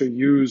make better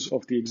use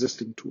of the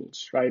existing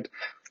tools, right?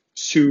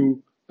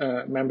 Sue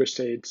member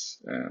states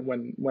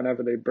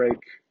whenever they break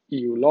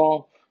EU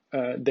law.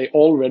 They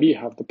already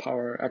have the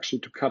power actually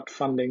to cut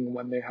funding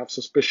when they have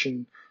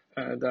suspicion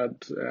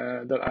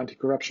that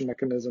anti-corruption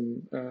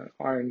mechanism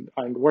aren't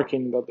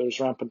working, that there's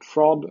rampant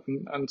fraud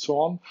and so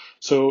on.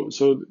 So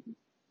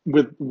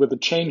with a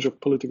change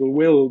of political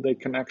will, they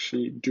can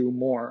actually do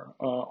more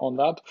on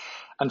that.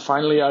 And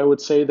finally, I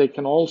would say they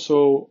can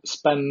also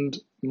spend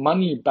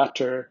money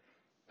better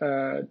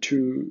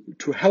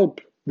to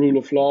help rule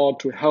of law,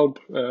 to help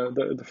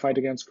the fight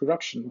against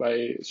corruption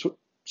by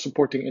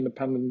supporting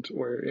independent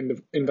or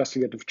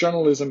investigative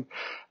journalism.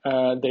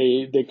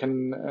 They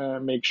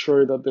can make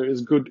sure that there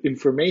is good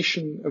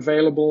information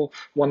available.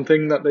 One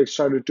thing that they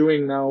started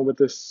doing now with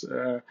this,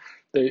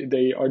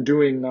 they are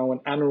doing now an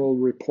annual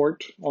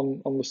report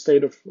on the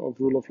state of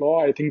rule of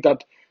law. I think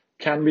that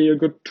can be a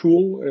good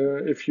tool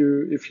if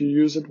you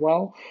use it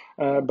well,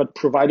 but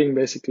providing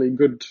basically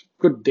good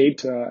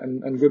data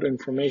and good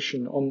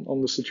information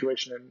on the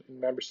situation in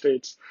member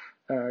states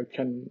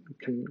can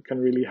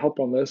really help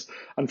on this.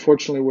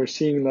 Unfortunately, we're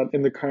seeing that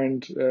in the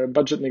current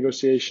budget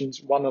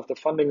negotiations, one of the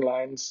funding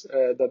lines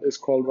that is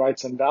called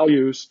rights and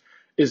values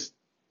is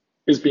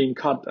being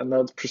cut, and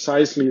that's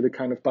precisely the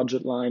kind of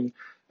budget line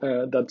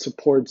that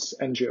supports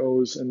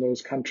NGOs in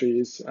those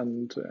countries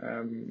and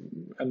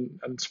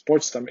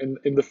supports them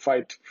in the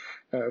fight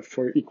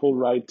for equal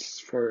rights,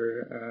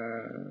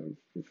 for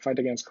fight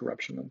against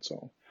corruption, and so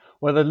on.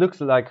 Well, that looks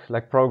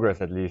like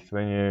progress, at least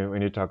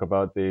when you talk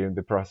about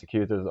the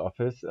prosecutor's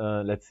office.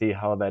 Let's see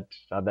how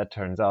that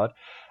turns out.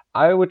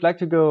 I would like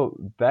to go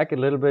back a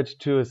little bit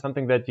to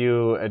something that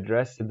you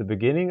addressed at the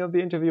beginning of the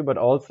interview, but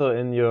also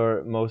in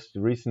your most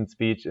recent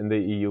speech in the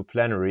EU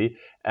plenary,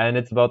 and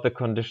it's about the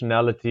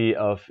conditionality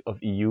of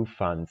EU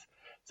funds.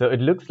 So it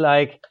looks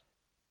like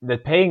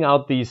that paying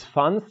out these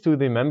funds to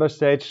the member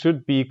states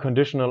should be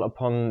conditional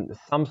upon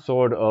some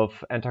sort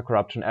of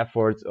anti-corruption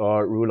efforts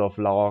or rule of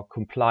law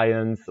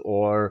compliance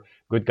or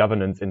good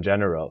governance in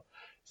general.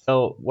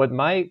 So what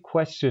my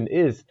question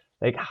is,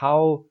 like,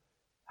 how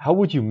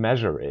would you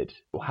measure it?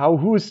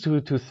 Who's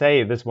to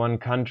say this one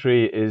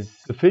country is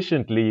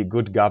sufficiently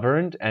good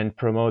governed and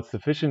promotes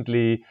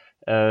sufficiently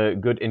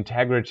good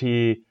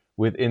integrity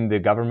within the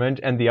government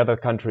and the other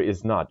country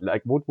is not?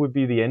 Like, what would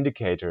be the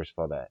indicators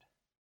for that?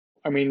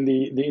 I mean,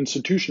 the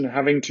institution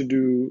having to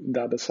do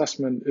that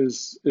assessment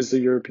is the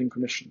European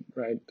Commission,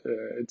 right?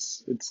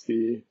 It's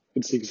the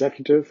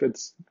executive.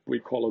 We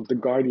call it the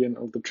guardian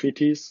of the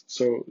treaties.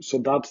 So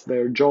that's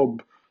their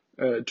job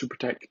to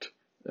protect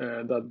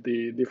that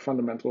the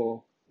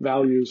fundamental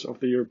values of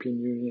the European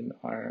Union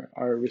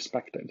are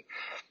respected.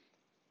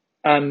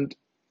 And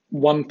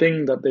one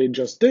thing that they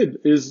just did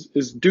is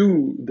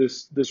do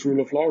this rule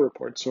of law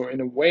report. So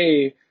in a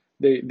way,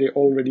 they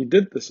already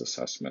did this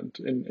assessment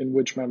in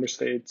which member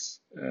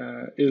states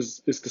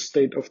is the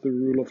state of the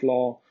rule of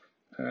law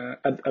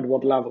at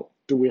what level.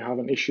 Do we have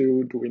an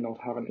issue? Do we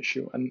not have an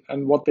issue?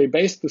 And what they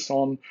based this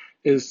on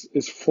is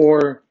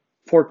four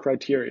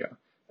criteria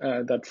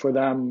that for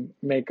them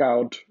make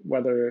out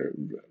whether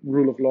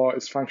rule of law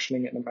is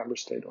functioning in a member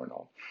state or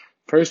not.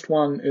 First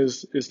one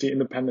is the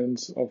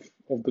independence of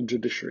the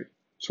judiciary.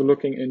 So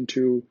looking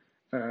into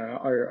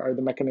are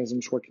the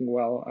mechanisms working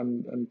well,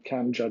 and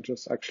can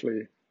judges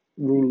actually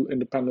rule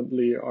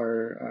independently?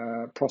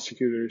 Are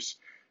prosecutors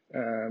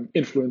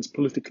influenced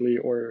politically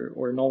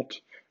or not?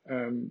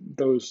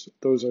 Those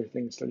are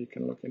things that you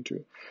can look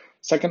into.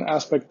 Second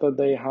aspect that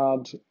they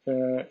had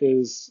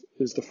is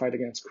the fight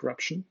against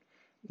corruption,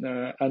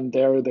 and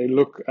there they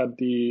look at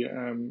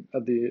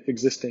the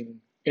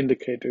existing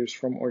indicators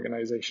from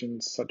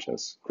organizations such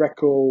as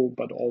Greco,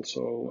 but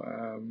also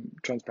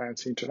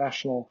Transparency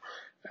International,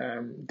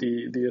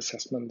 the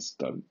assessments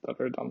that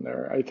are done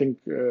there. I think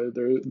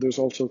there's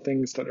also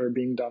things that are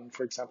being done,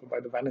 for example,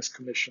 by the Venice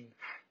Commission,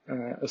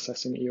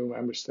 assessing EU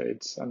member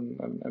states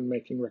and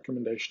making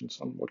recommendations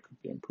on what could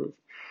be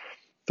improved.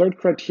 Third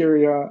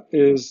criteria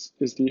is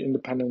the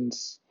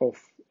independence of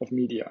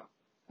media.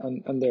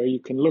 And there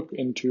you can look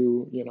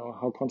into,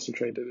 how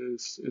concentrated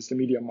is the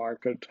media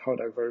market, how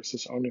diverse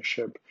is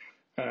ownership,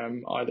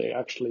 are they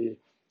actually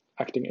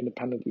acting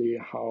independently,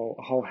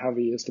 how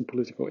heavy is the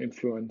political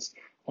influence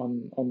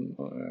on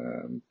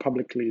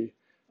public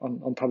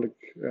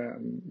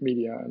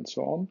media and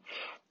so on.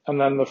 And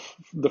then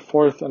the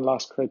fourth and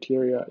last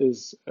criteria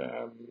is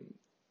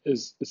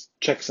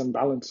checks and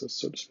balances,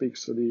 so to speak.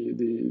 So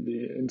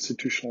the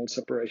institutional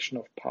separation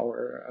of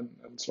power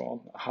and so on,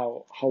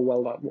 how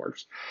well that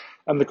works.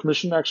 And the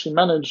Commission actually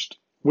managed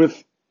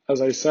with, as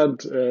I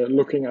said,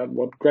 looking at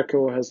what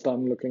Greco has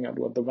done, looking at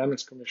what the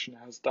Venice Commission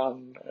has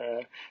done,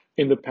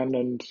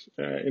 independent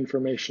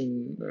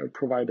information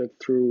provided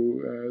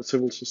through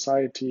civil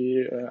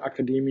society,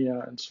 academia,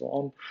 and so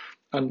on,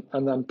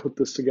 and then put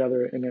this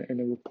together in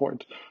a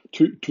report.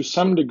 To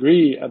some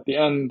degree, at the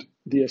end,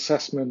 the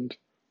assessment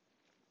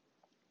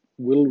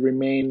will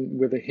remain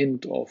with a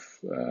hint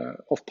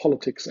of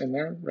politics in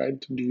there,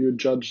 right? Do you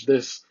judge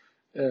this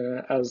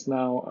as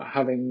now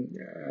having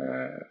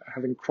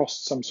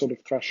crossed some sort of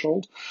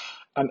threshold?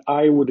 And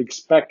I would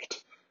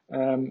expect,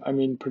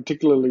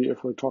 particularly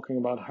if we're talking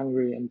about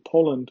Hungary and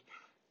Poland,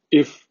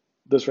 if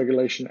this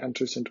regulation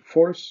enters into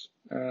force,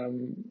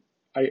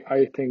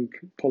 I think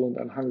Poland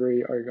and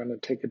Hungary are going to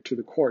take it to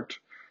the court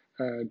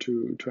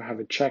to have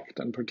it checked,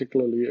 and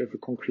particularly if a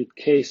concrete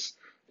case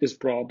is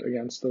brought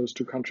against those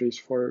two countries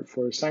for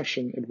a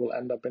sanction, it will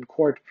end up in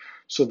court.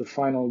 So the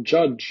final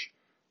judge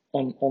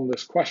on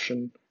this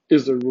question,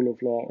 is the rule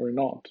of law or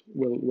not,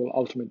 will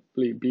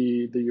ultimately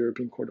be the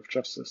European Court of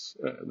Justice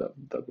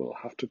that will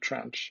have to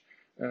tranche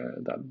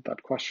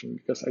that question,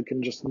 because I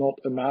can just not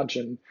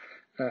imagine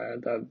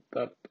that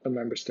a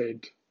member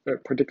state,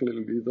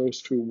 particularly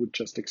those two, would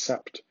just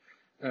accept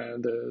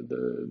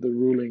the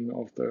ruling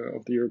of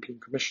the European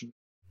Commission.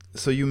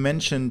 So you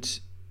mentioned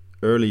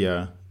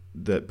earlier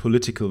that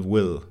political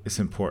will is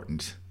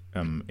important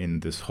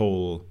in this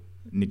whole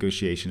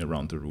negotiation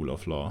around the rule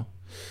of law.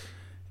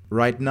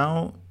 Right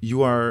now,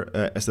 you are,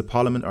 as the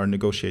Parliament, are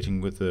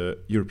negotiating with the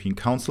European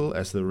Council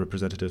as the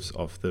representatives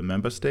of the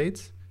member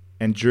states,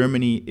 and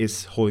Germany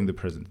is holding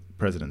the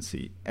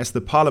presidency. As the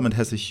Parliament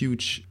has a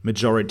huge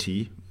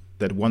majority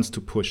that wants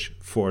to push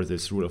for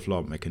this rule of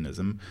law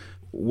mechanism,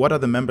 what are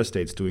the member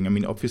states doing? I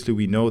mean, obviously,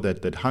 we know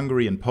that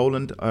Hungary and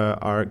Poland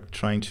are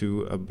trying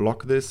to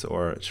block this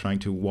or trying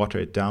to water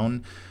it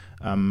down.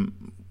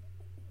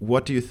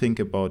 What do you think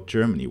about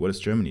Germany? What is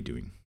Germany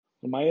doing?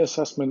 My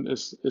assessment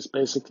is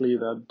basically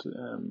that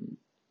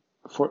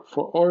for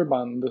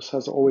Orban, this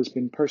has always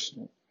been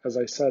personal. As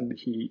I said,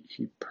 he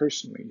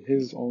personally,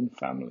 his own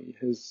family,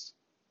 his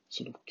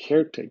sort of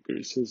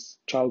caretakers, his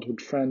childhood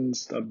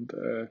friends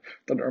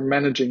that are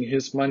managing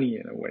his money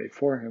in a way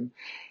for him,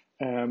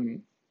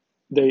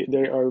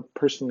 they are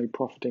personally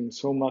profiting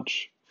so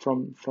much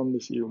from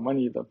this EU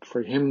money that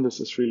for him this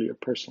is really a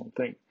personal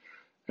thing.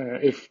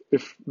 If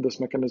this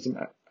mechanism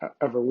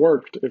ever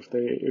worked,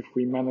 if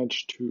we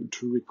manage to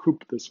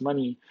recoup this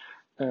money,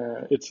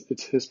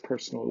 it's his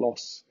personal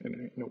loss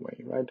in a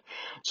way, right?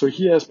 So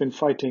he has been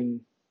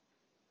fighting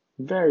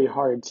very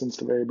hard since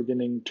the very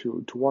beginning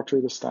to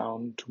water this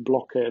down, to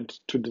block it,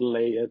 to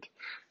delay it,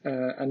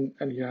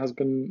 and he has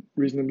been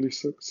reasonably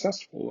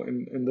successful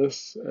in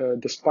this,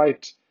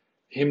 despite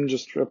him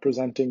just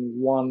representing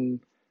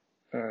one,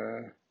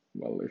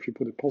 well, if you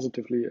put it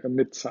positively, a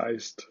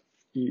mid-sized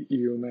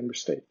EU member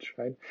state,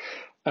 right?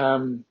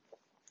 And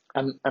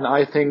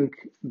I think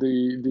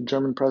the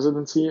German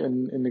presidency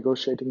in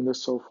negotiating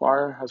this so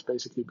far has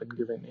basically been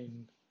given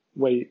in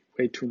way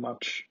too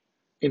much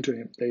into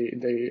him.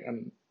 They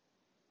and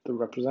the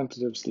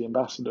representatives, the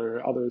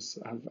ambassador, others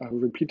have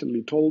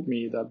repeatedly told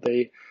me that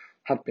they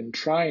had been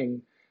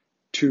trying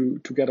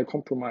to get a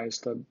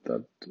compromise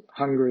that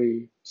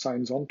Hungary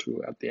signs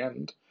onto at the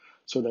end.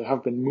 So they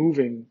have been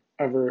moving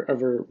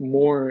ever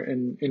more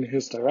in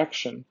his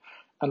direction.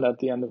 And at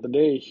the end of the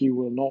day, he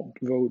will not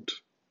vote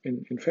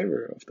in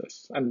favor of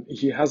this. And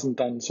he hasn't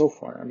done so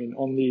far. I mean,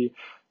 on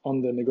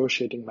the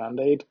negotiating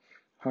mandate,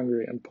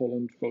 Hungary and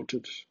Poland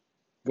voted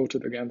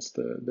against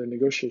the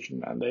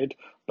negotiation mandate,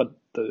 but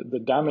the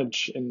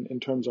damage in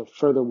terms of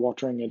further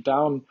watering it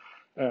down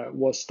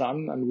was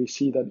done. And we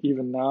see that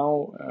even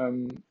now,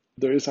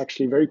 there is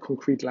actually very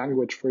concrete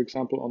language, for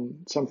example,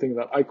 on something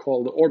that I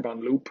call the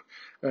Orban loop,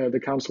 the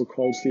council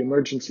calls the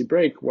emergency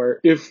brake, where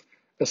if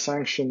a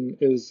sanction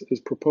is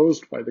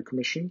proposed by the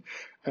Commission,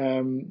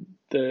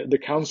 the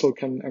council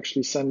can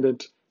actually send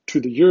it to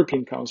the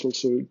European Council,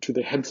 so to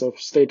the heads of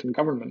state and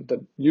government,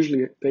 that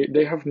usually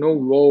they have no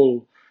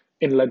role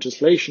in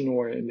legislation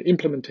or in the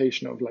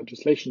implementation of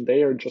legislation.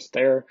 They are just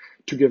there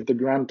to give the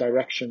grand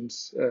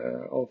directions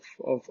of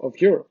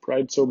Europe,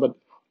 right? So, but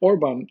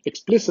Orban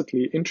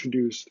explicitly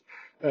introduced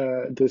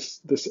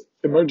this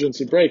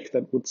emergency brake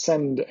that would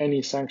send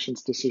any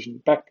sanctions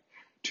decision back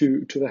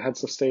to the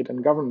heads of state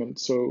and government,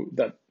 so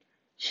that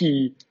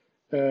he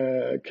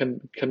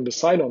can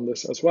decide on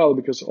this as well,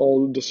 because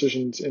all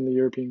decisions in the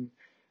European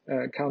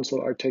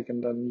Council are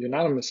taken then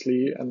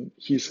unanimously, and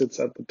he sits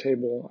at the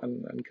table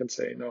and can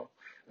say no.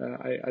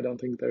 I don't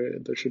think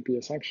there should be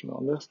a sanction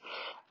on this,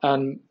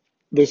 and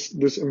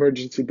this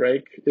emergency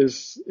brake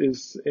is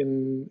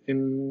in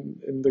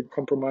the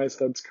compromise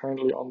that's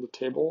currently on the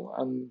table,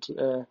 and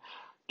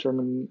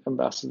German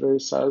ambassador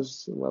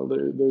says, well,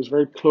 there's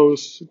very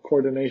close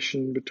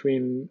coordination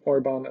between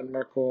Orban and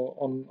Merkel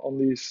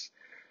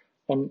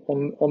on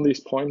on these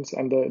points,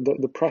 and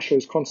the pressure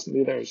is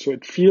constantly there. So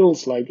it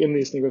feels like in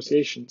these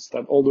negotiations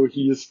that although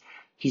he's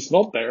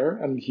not there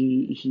and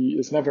he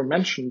is never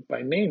mentioned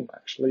by name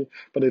actually,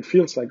 but it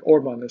feels like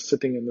Orban is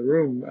sitting in the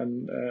room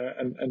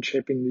and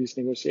shaping these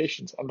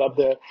negotiations, and that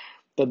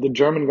the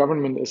German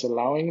government is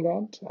allowing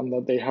that, and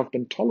that they have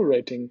been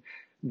tolerating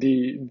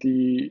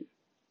the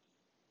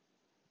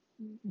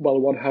well,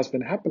 what has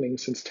been happening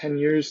since 10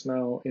 years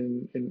now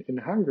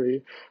in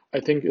Hungary, I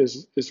think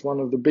is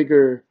one of the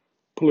bigger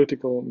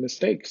political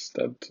mistakes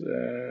that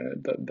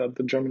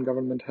the German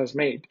government has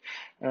made.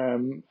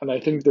 And I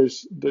think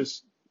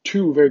there's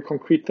two very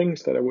concrete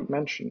things that I would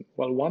mention.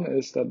 Well, one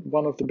is that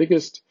one of the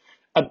biggest,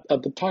 at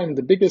the time,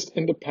 the biggest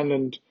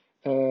independent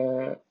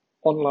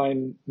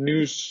online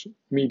news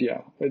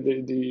media,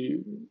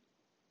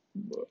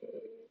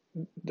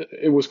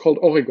 it was called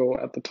Origo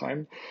at the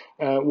time,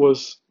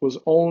 was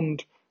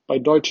owned by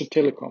Deutsche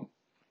Telekom,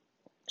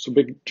 so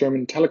big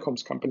German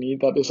telecoms company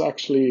that is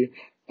actually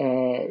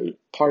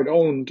part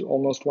owned,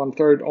 almost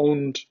 1/3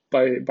 owned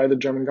by the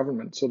German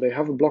government. So they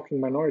have a blocking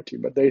minority,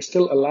 but they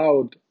still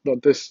allowed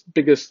that this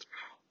biggest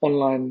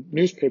online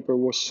newspaper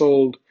was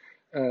sold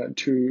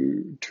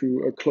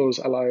to a close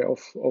ally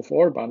of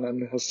Orban,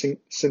 and has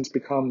since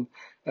become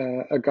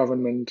a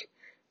government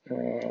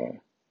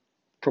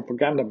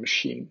propaganda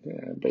machine,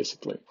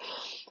 basically.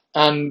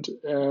 And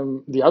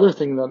the other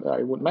thing that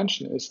I would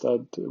mention is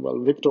that, well,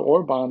 Viktor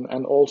Orban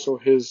and also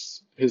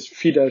his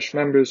Fidesz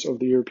members of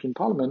the European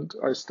Parliament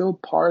are still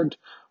part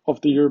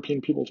of the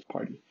European People's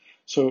Party.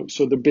 So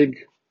the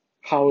big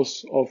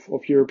house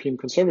of European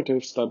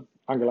conservatives that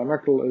Angela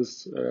Merkel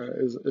is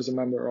a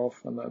member of,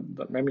 and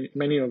that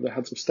many of the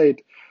heads of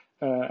state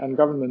and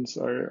governments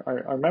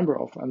are member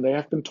of, and they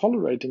have been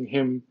tolerating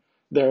him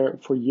there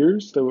for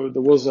years. There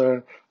was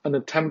an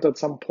attempt at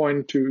some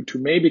point to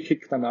maybe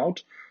kick them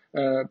out,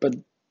 but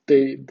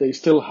they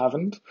still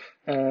haven't.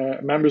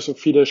 Members of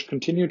Fidesz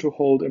continue to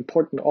hold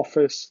important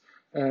office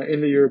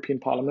in the European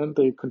Parliament.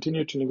 They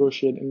continue to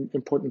negotiate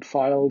important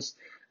files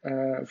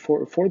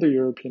for the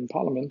European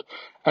Parliament,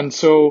 and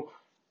so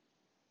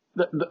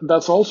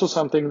that's also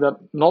something that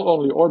not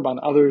only Orban,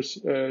 others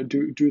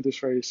do this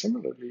very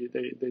similarly.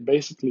 They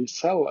basically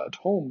sell at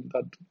home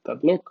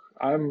that look,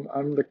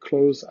 I'm the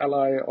close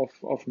ally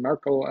of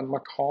Merkel and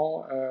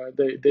Macron.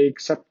 They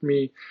accept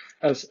me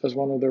as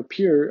one of their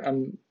peer,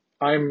 and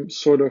I'm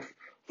sort of,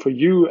 for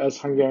you as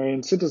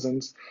Hungarian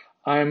citizens,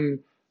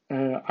 I'm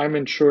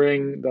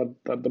ensuring that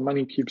the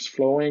money keeps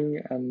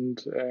flowing,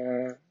 and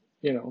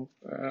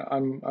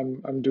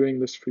I'm doing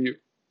this for you.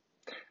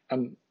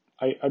 And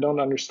I don't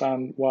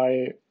understand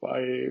why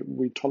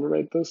we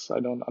tolerate this. I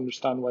don't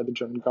understand why the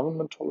German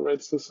government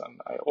tolerates this, and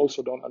I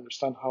also don't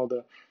understand how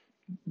the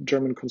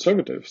German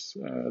conservatives,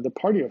 the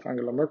party of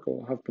Angela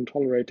Merkel, have been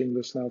tolerating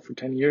this now for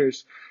 10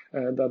 years,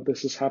 that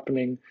this is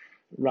happening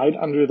right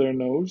under their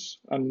nose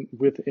and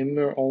within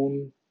their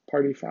own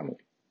party family.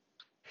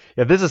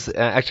 Yeah, this is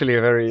actually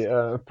a very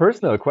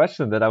personal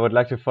question that I would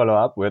like to follow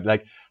up with.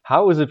 Like,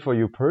 how is it for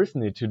you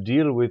personally to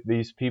deal with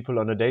these people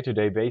on a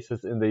day-to-day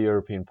basis in the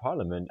European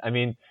Parliament? I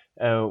mean,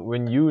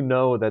 when you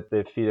know that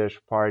the Fidesz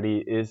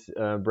party is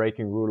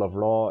breaking rule of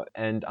law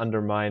and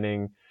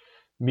undermining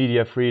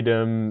media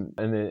freedom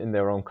in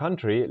their own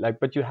country, like,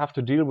 but you have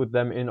to deal with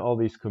them in all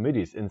these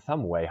committees in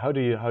some way. How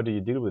do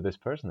you deal with this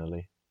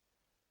personally?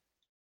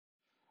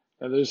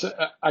 There's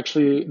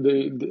actually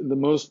the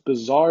most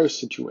bizarre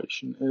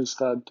situation is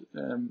that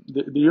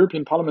the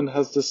European Parliament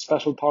has this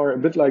special power, a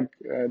bit like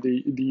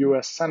the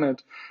US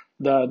Senate,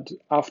 that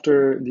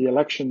after the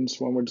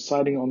elections, when we're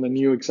deciding on the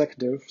new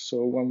executive,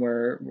 so when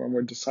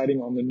we're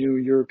deciding on the new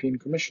European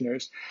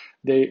commissioners,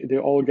 they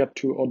all get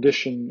to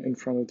audition in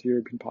front of the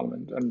European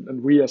Parliament,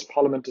 and we as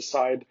Parliament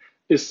decide,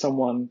 is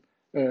someone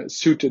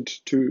suited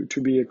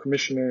to be a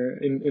commissioner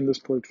in this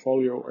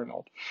portfolio or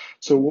not.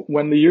 So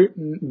when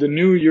the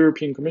new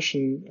European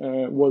Commission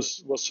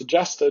was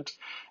suggested,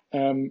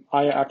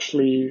 I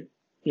actually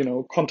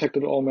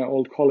contacted all my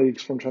old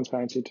colleagues from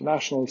Transparency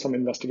International, some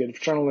investigative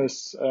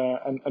journalists,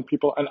 and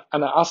people,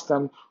 and I asked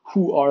them,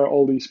 who are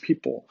all these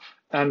people,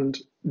 and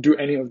do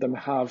any of them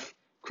have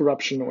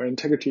corruption or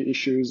integrity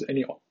issues,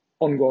 any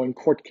ongoing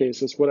court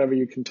cases, whatever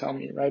you can tell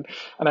me, right?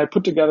 And I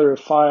put together a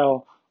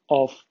file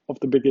of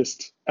the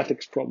biggest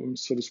ethics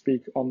problems, so to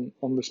speak, on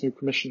this new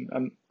commission,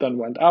 and then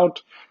went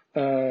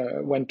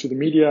to the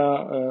media,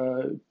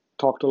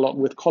 talked a lot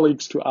with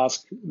colleagues to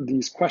ask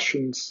these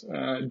questions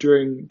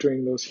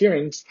during those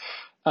hearings,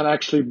 and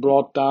actually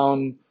brought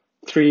down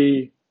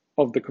 3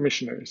 of the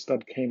commissioners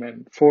that came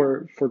in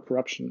for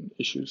corruption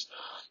issues,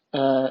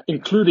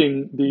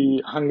 including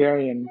the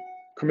Hungarian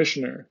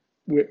commissioner.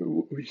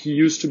 He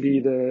used to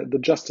be the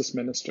justice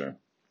minister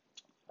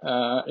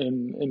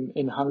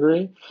in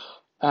Hungary.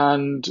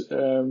 And,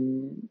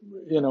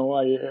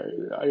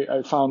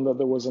 I found that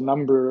there was a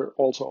number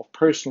also of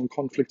personal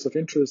conflicts of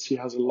interest. He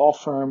has a law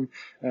firm.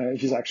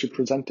 He's actually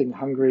presenting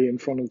Hungary in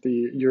front of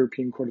the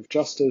European Court of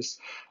Justice,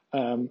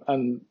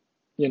 and,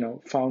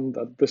 found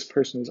that this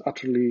person is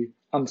utterly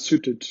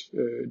unsuited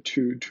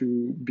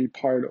to be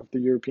part of the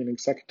European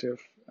executive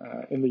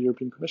in the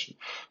European Commission.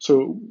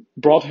 So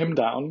brought him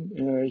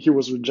down. He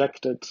was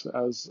rejected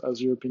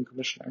as European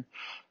Commissioner,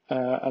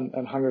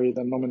 and Hungary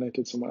then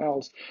nominated someone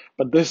else.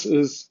 But this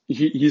is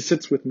he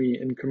sits with me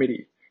in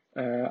committee.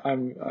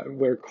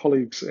 We're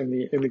colleagues in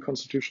the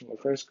Constitutional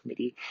Affairs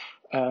Committee.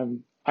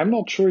 I'm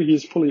not sure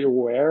he's fully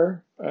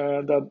aware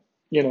that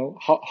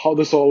how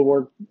this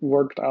all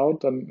worked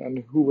out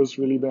and who was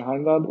really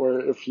behind that, or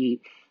if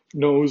he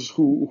knows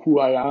who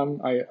I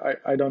am.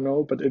 I don't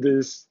know, but it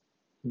is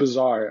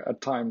bizarre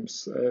at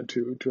times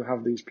to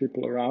have these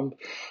people around.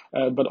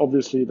 But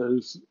obviously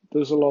there's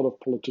a lot of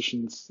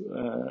politicians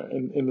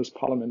in this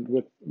parliament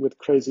with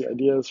crazy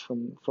ideas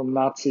from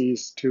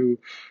Nazis to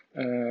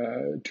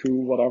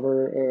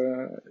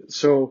whatever.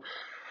 So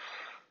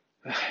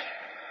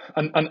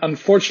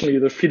unfortunately,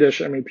 the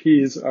Fidesz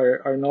MEPs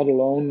are not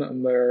alone,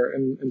 and they're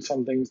in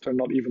some things they're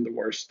not even the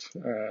worst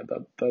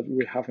that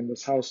we have in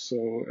this house. So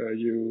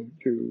you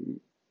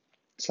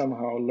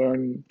somehow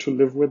learn to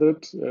live with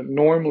it.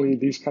 Normally,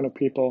 these kind of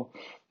people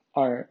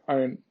are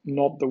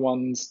not the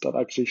ones that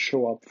actually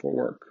show up for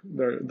work.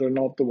 They're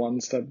not the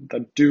ones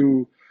that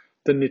do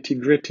the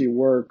nitty-gritty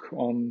work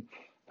on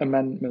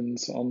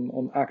amendments,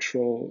 on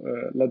actual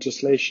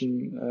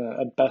legislation.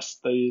 At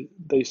best,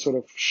 they sort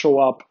of show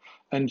up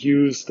and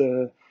use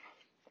the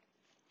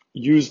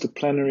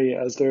plenary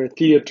as their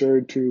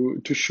theater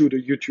to shoot a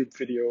YouTube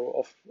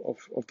video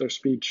of their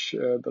speech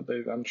that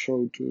they then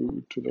show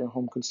to their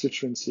home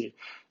constituency.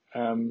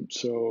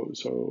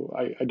 So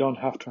I don't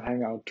have to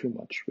hang out too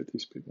much with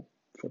these people,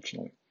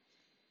 fortunately.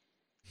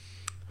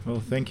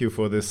 Well, thank you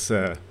for this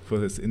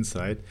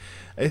insight.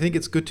 I think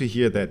it's good to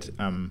hear that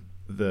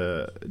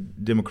the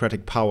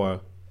democratic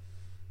power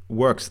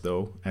works,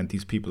 though, and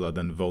these people are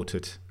then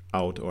voted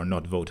out or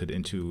not voted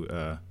into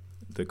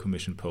the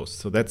commission post.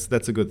 So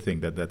that's a good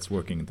thing that's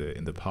working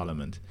in the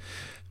parliament.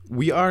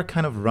 We are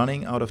kind of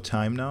running out of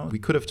time now. We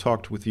could have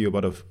talked with you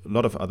about a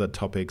lot of other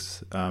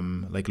topics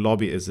like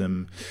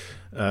lobbyism,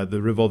 the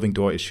revolving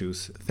door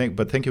issues.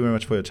 But thank you very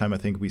much for your time. I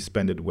think we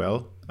spent it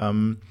well.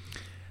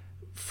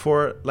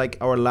 For like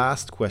our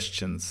last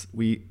questions,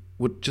 we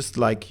would just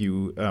like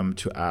you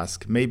to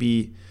ask.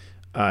 Maybe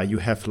you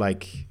have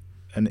like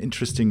an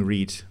interesting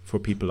read for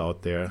people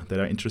out there that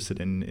are interested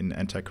in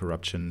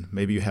anti-corruption.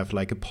 Maybe you have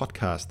like a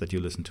podcast that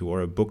you listen to,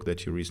 or a book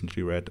that you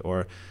recently read,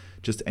 or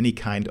just any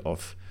kind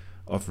of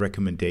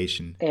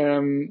recommendation.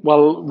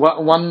 Well,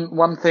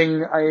 one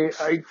thing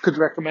I could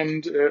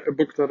recommend, a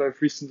book that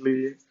I've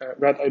recently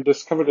read. I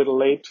discovered it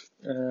late,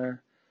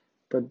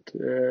 but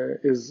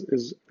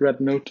is Red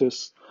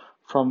Notice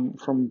from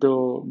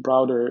Bill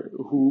Browder,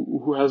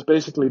 who has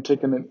basically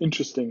taken an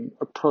interesting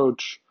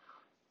approach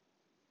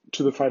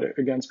to the fight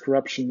against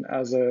corruption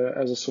as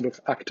a sort of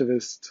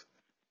activist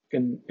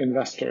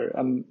investor.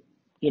 And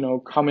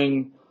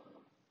coming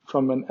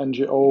from an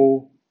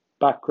NGO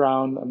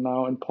background and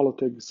now in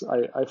politics,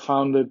 I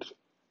found it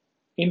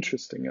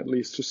interesting, at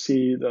least, to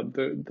see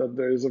that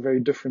there is a very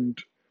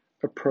different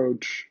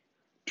approach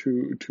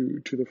to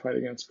the fight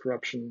against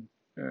corruption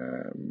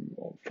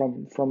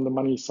from the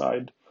money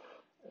side.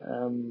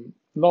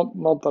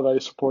 Not that I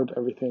support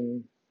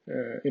everything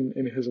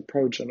in his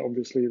approach, and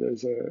obviously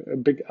there's a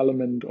big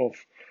element of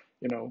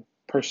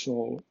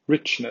personal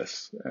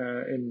richness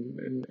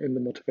in the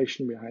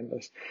motivation behind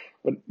this,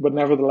 but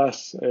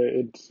nevertheless,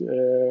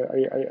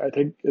 I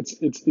think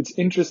it's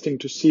interesting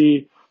to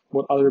see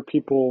what other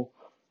people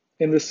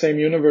in the same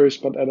universe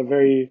but at a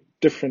very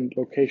different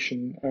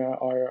location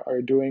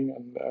are doing,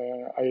 and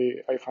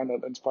I find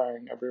that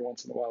inspiring every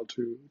once in a while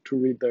to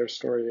read their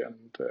story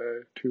and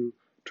to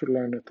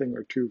learn a thing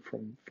or two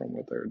from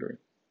what they're doing.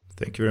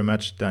 Thank you very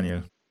much,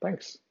 Daniel.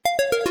 Thanks.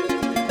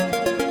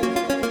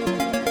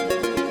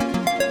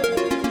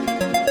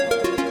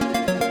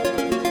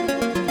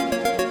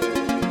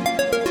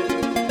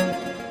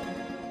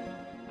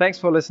 Thanks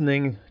for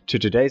listening to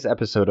today's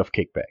episode of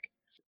Kickback.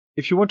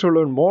 If you want to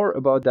learn more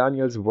about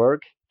Daniel's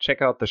work,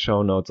 check out the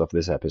show notes of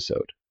this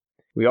episode.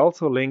 We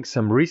also link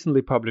some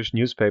recently published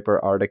newspaper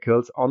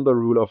articles on the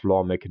rule of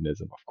law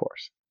mechanism, of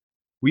course.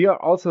 We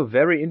are also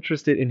very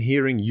interested in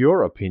hearing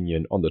your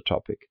opinion on the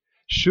topic.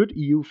 Should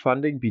EU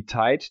funding be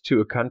tied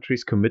to a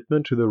country's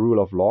commitment to the rule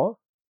of law?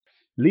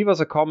 Leave us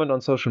a comment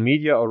on social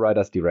media or write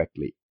us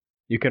directly.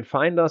 You can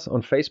find us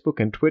on Facebook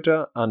and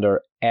Twitter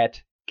under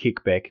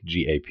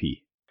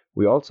 @KickbackGAP.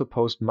 We also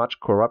post much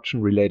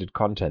corruption-related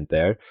content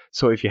there,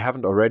 so if you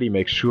haven't already,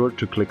 make sure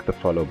to click the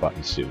follow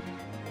button soon.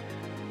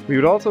 We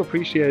would also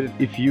appreciate it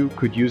if you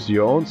could use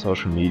your own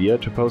social media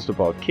to post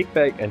about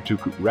Kickback and to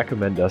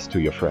recommend us to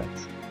your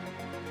friends.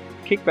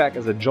 Kickback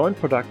is a joint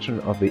production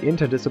of the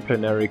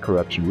Interdisciplinary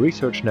Corruption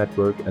Research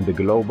Network and the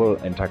Global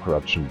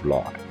Anti-Corruption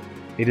Blog.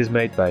 It is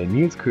made by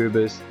Niels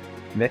Köbis,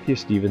 Matthew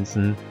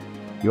Stevenson,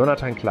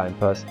 Jonathan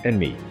Kleinpass and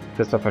me,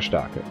 Christopher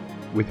Starke,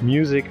 with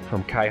music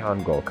from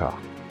Kaihan Golkar.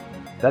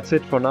 That's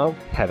it for now.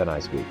 Have a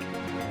nice week.